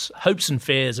people's hopes and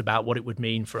fears about what it would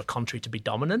mean for a country to be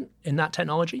dominant in that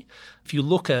technology. If you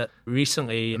look at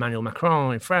recently Emmanuel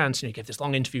Macron in France, he gave this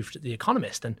long interview to The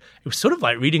Economist, and it was sort of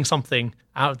like reading something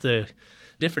out of the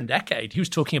different decade. He was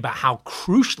talking about how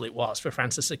crucial it was for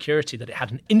France's security that it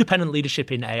had an independent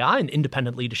leadership in AI and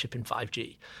independent leadership in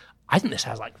 5G. I think this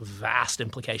has like vast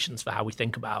implications for how we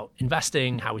think about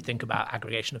investing, how we think about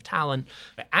aggregation of talent.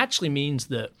 It actually means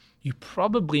that you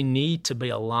probably need to be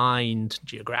aligned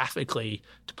geographically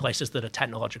to places that are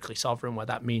technologically sovereign, where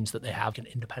that means that they have an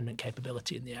independent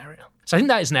capability in the area. So I think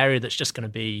that is an area that's just going to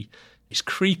be, it's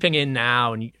creeping in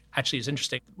now. And actually, it's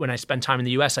interesting. When I spend time in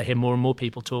the US, I hear more and more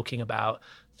people talking about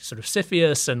sort of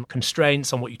CFIUS and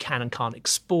constraints on what you can and can't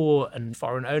export and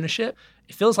foreign ownership.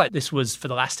 It feels like this was, for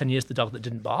the last 10 years, the dog that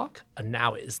didn't bark. And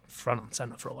now it is front and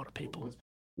center for a lot of people.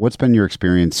 What's been your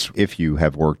experience if you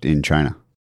have worked in China?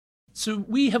 So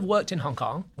we have worked in Hong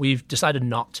Kong. We've decided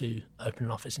not to open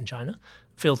an office in China.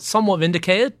 Feel somewhat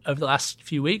vindicated over the last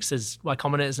few weeks as Y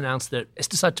Combinator has announced that it's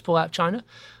decided to pull out of China.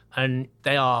 And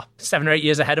they are 7 or 8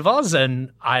 years ahead of us,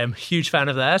 and I am a huge fan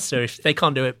of theirs. So if they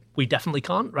can't do it, we definitely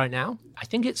can't right now. I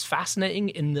think it's fascinating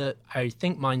in that I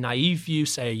think my naive view,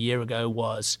 say, a year ago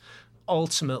was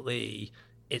ultimately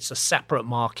it's a separate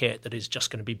market that is just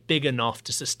going to be big enough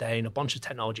to sustain a bunch of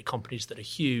technology companies that are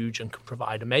huge and can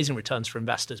provide amazing returns for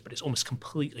investors, but it's almost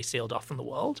completely sealed off from the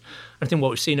world. And I think what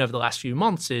we've seen over the last few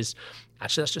months is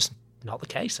actually that's just not the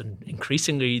case. And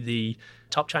increasingly, the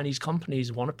top Chinese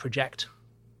companies want to project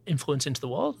influence into the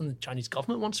world, and the Chinese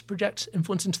government wants to project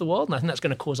influence into the world. And I think that's going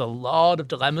to cause a lot of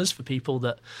dilemmas for people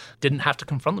that didn't have to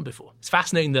confront them before. It's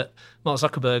fascinating that Mark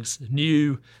Zuckerberg's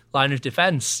new line of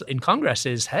defense in Congress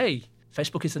is, hey,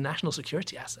 Facebook is a national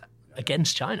security asset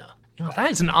against China. You know,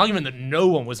 that is an argument that no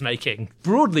one was making,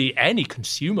 broadly any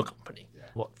consumer company,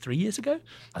 3 years ago?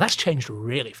 And that's changed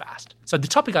really fast. So the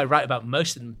topic I write about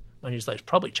most in my newsletter is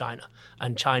probably China.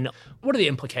 And China, what are the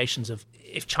implications of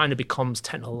if China becomes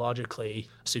technologically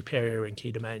superior in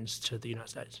key domains to the United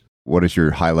States? What is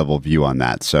your high-level view on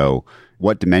that? So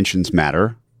what dimensions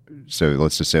matter? So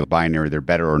let's just say binary, they're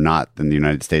better or not than the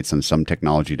United States on some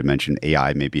technology dimension.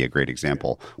 AI may be a great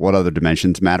example. What other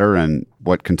dimensions matter, and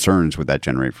what concerns would that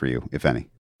generate for you, if any?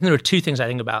 There are two things I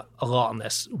think about a lot on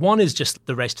this. One is just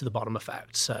the race to the bottom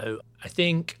effect. So I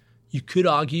think you could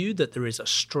argue that there is a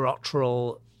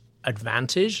structural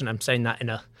advantage, and I'm saying that in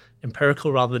a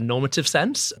empirical rather than normative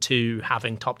sense, to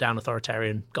having top-down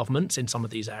authoritarian governments in some of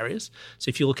these areas. So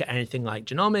if you look at anything like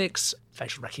genomics,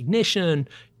 facial recognition,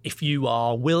 if you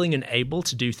are willing and able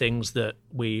to do things that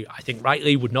we, I think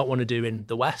rightly, would not want to do in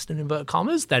the West, in inverted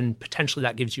commas, then potentially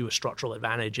that gives you a structural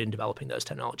advantage in developing those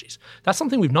technologies. That's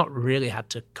something we've not really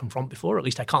had to confront before, or at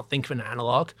least I can't think of an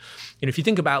analog. And if you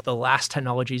think about the last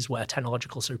technologies where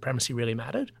technological supremacy really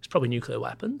mattered, it's probably nuclear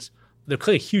weapons. There are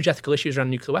clearly huge ethical issues around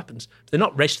nuclear weapons, but they're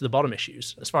not race to the bottom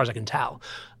issues, as far as I can tell.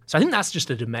 So I think that's just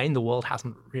a domain the world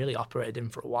hasn't really operated in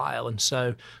for a while. And so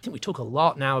I think we talk a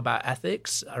lot now about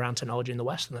ethics around technology in the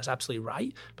West, and that's absolutely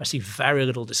right. But I see very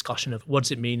little discussion of what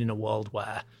does it mean in a world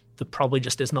where there probably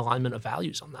just isn't alignment of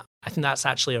values on that. I think that's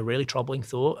actually a really troubling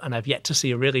thought, and I've yet to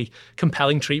see a really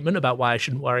compelling treatment about why I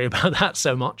shouldn't worry about that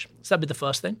so much. So that'd be the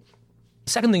first thing.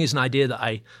 The second thing is an idea that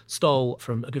I stole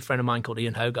from a good friend of mine called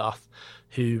Ian Hogarth,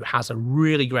 who has a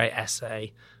really great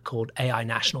essay called AI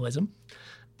Nationalism.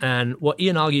 And what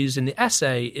Ian argues in the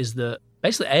essay is that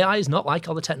basically AI is not like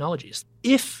other technologies.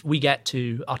 If we get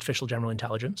to artificial general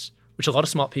intelligence, which a lot of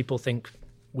smart people think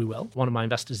we will. One of my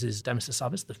investors is Demis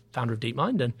Hassabis, the founder of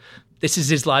DeepMind, and this is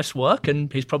his life's work,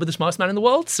 and he's probably the smartest man in the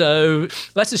world. So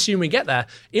let's assume we get there.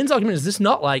 Ian's argument is this is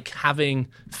not like having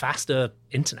faster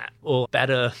internet or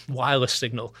better wireless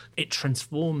signal. It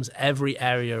transforms every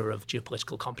area of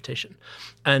geopolitical competition.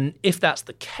 And if that's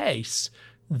the case,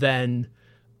 then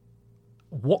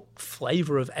what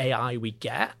flavor of AI we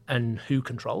get and who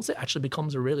controls it actually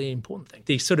becomes a really important thing.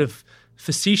 The sort of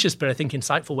facetious but I think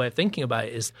insightful way of thinking about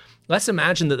it is, let's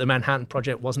imagine that the Manhattan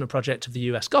Project wasn't a project of the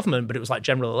US government, but it was like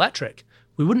General Electric.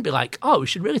 We wouldn't be like, oh, we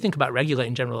should really think about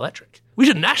regulating General Electric. We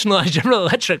should nationalize General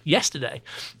Electric yesterday.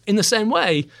 In the same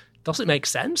way, does it make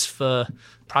sense for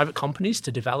private companies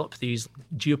to develop these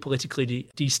geopolitically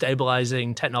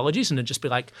destabilizing technologies and then just be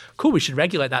like, cool, we should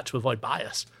regulate that to avoid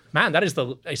bias? Man,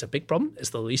 it's a big problem. It's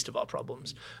the least of our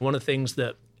problems. One of the things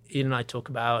that Ian and I talk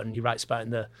about, and he writes about in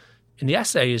the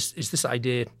essay, is this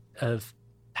idea of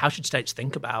how should states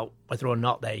think about whether or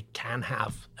not they can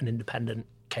have an independent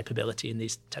capability in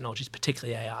these technologies,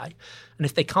 particularly AI. And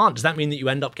if they can't, does that mean that you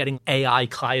end up getting AI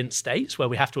client states where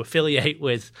we have to affiliate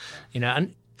with,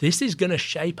 and this is going to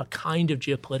shape a kind of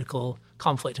geopolitical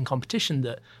conflict and competition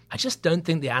that I just don't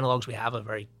think the analogs we have are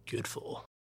very good for.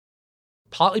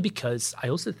 Partly because I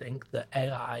also think that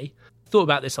AI, thought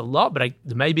about this a lot, but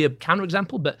there may be a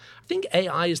counterexample, but I think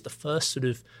AI is the first sort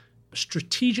of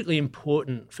strategically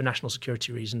important for national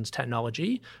security reasons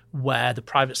technology where the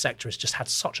private sector has just had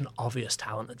such an obvious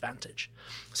talent advantage.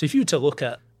 So if you were to look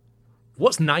at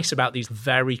What's nice about these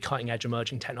very cutting-edge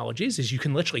emerging technologies is you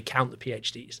can literally count the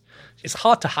PhDs. It's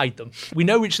hard to hide them. We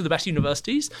know which are the best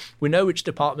universities, we know which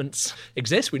departments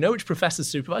exist, we know which professors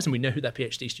supervise, and we know who their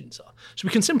PhD students are. So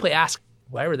we can simply ask,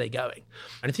 where are they going?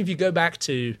 And I think if you go back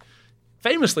to,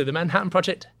 famously, the Manhattan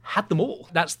Project had them all.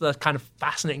 That's the kind of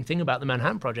fascinating thing about the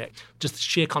Manhattan Project, just the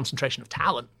sheer concentration of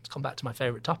talent. Let's come back to my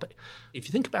favorite topic. If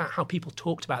you think about how people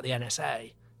talked about the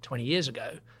NSA 20 years ago,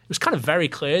 it was kind of very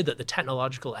clear that the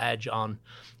technological edge on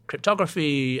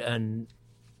cryptography and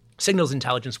signals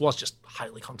intelligence was just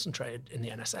highly concentrated in the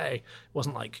NSA. It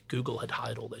wasn't like Google had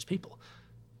hired all those people.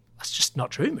 That's just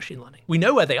not true in machine learning. We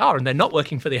know where they are, and they're not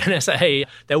working for the NSA.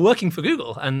 They're working for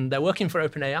Google, and they're working for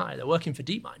OpenAI. They're working for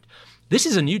DeepMind. This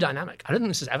is a new dynamic. I don't think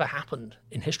this has ever happened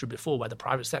in history before, where the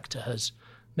private sector has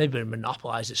maybe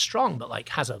monopolized is strong, but like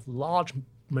has a large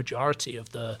majority of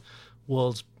the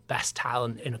world's best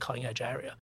talent in a cutting edge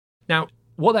area. Now,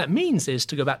 what that means is,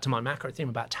 to go back to my macro theme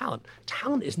about talent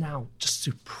is now just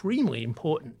supremely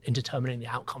important in determining the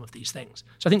outcome of these things.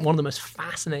 So I think one of the most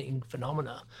fascinating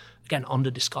phenomena, again,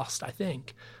 under-discussed, I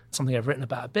think, something I've written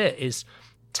about a bit, is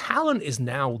talent is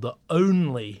now the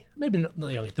only, maybe not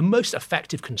the only, the most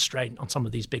effective constraint on some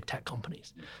of these big tech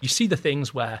companies. You see the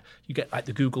things where you get like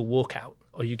the Google walkout,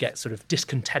 or you get sort of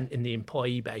discontent in the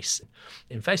employee base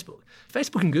in Facebook.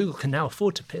 Facebook and Google can now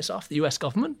afford to piss off the US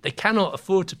government. They cannot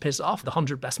afford to piss off the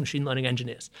 100 best machine learning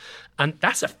engineers. And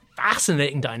that's a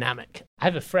fascinating dynamic. I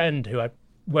have a friend who I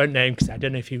won't name because I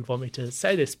don't know if he would want me to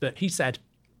say this, but he said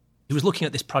he was looking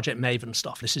at this Project Maven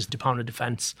stuff. This is Department of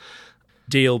Defense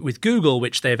deal with Google,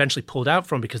 which they eventually pulled out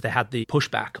from because they had the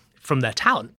pushback from their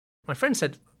talent. My friend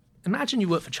said, imagine you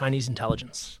work for Chinese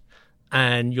intelligence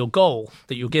and your goal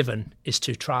that you're given is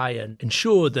to try and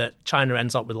ensure that China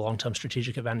ends up with a long-term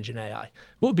strategic advantage in AI.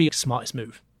 What would be the smartest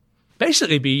move?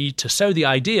 Basically be to sow the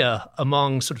idea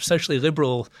among sort of socially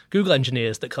liberal Google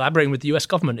engineers that collaborating with the US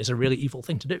government is a really evil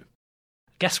thing to do.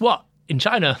 Guess what? In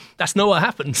China, that's not what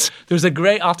happens. There was a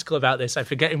great article about this, I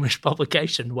forget in which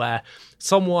publication, where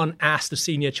someone asked a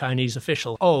senior Chinese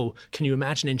official, can you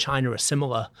imagine in China a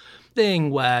similar thing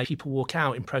where people walk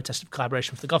out in protest of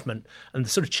collaboration with the government? And the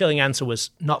sort of chilling answer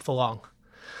was, not for long.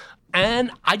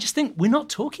 And I just think we're not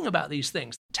talking about these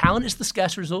things. Talent is the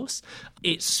scarce resource.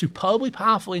 It's superbly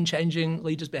powerful in changing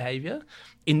leaders' behavior.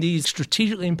 In these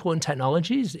strategically important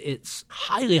technologies, it's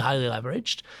highly, highly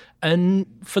leveraged. And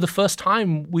for the first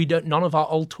time, none of our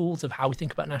old tools of how we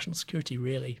think about national security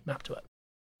really map to it.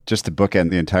 Just to bookend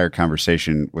the entire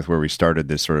conversation with where we started,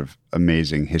 this sort of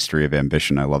amazing history of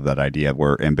ambition. I love that idea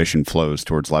where ambition flows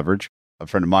towards leverage. A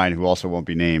friend of mine who also won't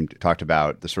be named talked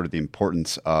about the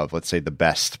importance of, let's say, the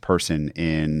best person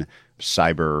in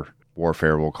cyber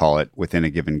warfare, we'll call it, within a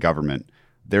given government.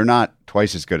 They're not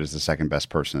twice as good as the second best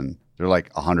person. They're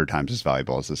like 100 times as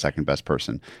valuable as the second best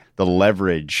person. The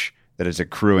leverage that is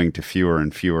accruing to fewer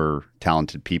and fewer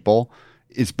talented people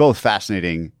is both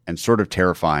fascinating and sort of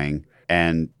terrifying.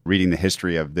 And reading the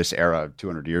history of this era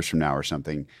 200 years from now or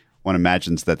something, one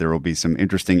imagines that there will be some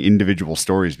interesting individual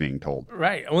stories being told.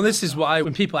 Right. Well, this is why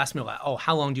when people ask me like,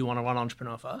 how long do you want to run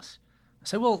Entrepreneur First? I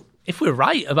say, well, if we're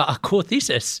right about our core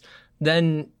thesis,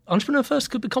 then Entrepreneur First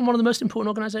could become one of the most important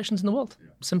organizations in the world,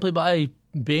 simply by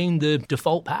being the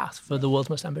default path for the world's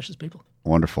most ambitious people.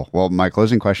 Wonderful. Well, my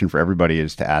closing question for everybody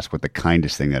is to ask what the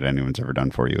kindest thing that anyone's ever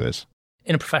done for you is.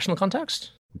 In a professional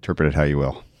context? Interpret it how you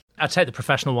will. I'd take the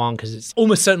professional one because it's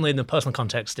almost certainly in the personal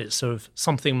context. It's sort of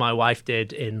something my wife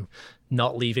did in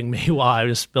not leaving me while I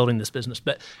was building this business.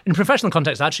 But in professional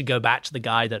context, I actually go back to the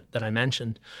guy that I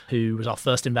mentioned, who was our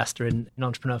first investor in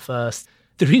Entrepreneur First.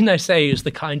 The reason I say is the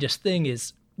kindest thing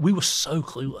is we were so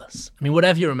clueless. I mean,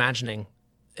 whatever you're imagining,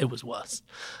 it was worse.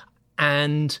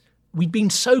 And we'd been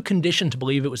so conditioned to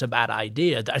believe it was a bad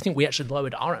idea that I think we actually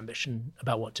lowered our ambition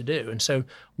about what to do. And so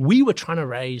we were trying to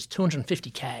raise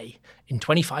 $250K in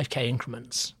 25K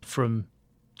increments from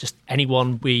just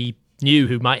anyone we knew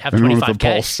who might have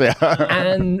 25K. Yeah.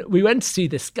 And we went to see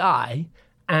this guy,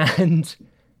 and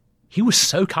he was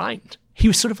so kind. He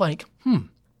was sort of like,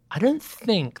 I don't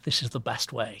think this is the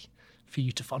best way for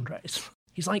you to fundraise.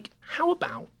 He's like, how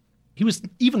about, he was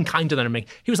even kinder than me.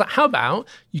 He was like, how about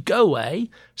you go away,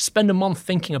 spend a month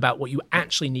thinking about what you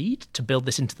actually need to build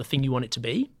this into the thing you want it to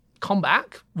be. Come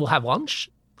back, we'll have lunch,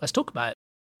 let's talk about it.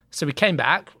 So we came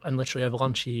back, and literally over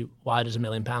lunch, he wired us £1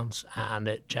 million, and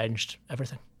it changed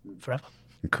everything forever.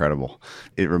 Incredible.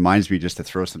 It reminds me, just to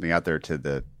throw something out there to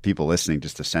the people listening,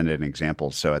 just to send an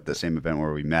example. So at the same event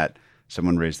where we met,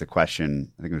 someone raised the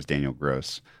question, I think it was Daniel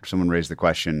Gross, someone raised the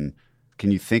question, can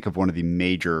you think of one of the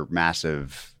major,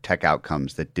 massive tech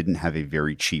outcomes that didn't have a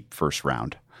very cheap first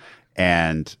round?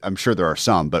 And I'm sure there are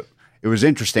some, but it was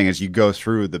interesting as you go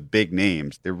through the big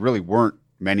names, there really weren't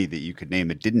many that you could name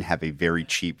that didn't have a very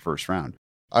cheap first round.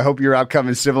 I hope your outcome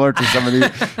is similar to some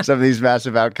of these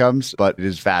massive outcomes, but it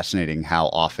is fascinating how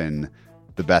often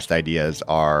the best ideas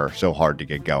are so hard to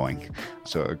get going.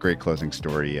 So a great closing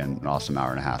story and an awesome hour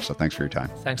and a half. So thanks for your time.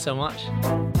 Thanks so much.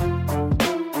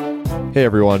 Hey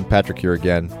everyone, Patrick here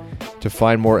again. To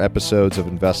find more episodes of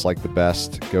Invest Like the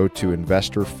Best, go to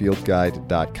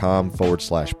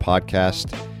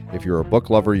investorfieldguide.com/podcast. If you're a book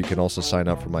lover, you can also sign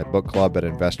up for my book club at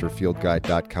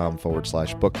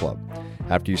investorfieldguide.com/book club.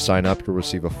 After you sign up, you'll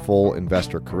receive a full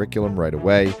investor curriculum right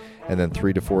away, and then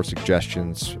 3 to 4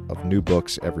 suggestions of new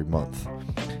books every month.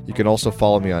 You can also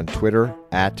follow me on Twitter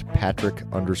at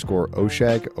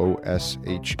Patrick_Oshag,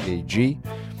 O-S-H-A-G.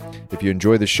 If you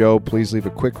enjoy the show, please leave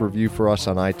a quick review for us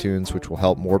on iTunes, which will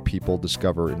help more people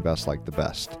discover Invest Like the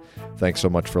Best. Thanks so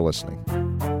much for listening.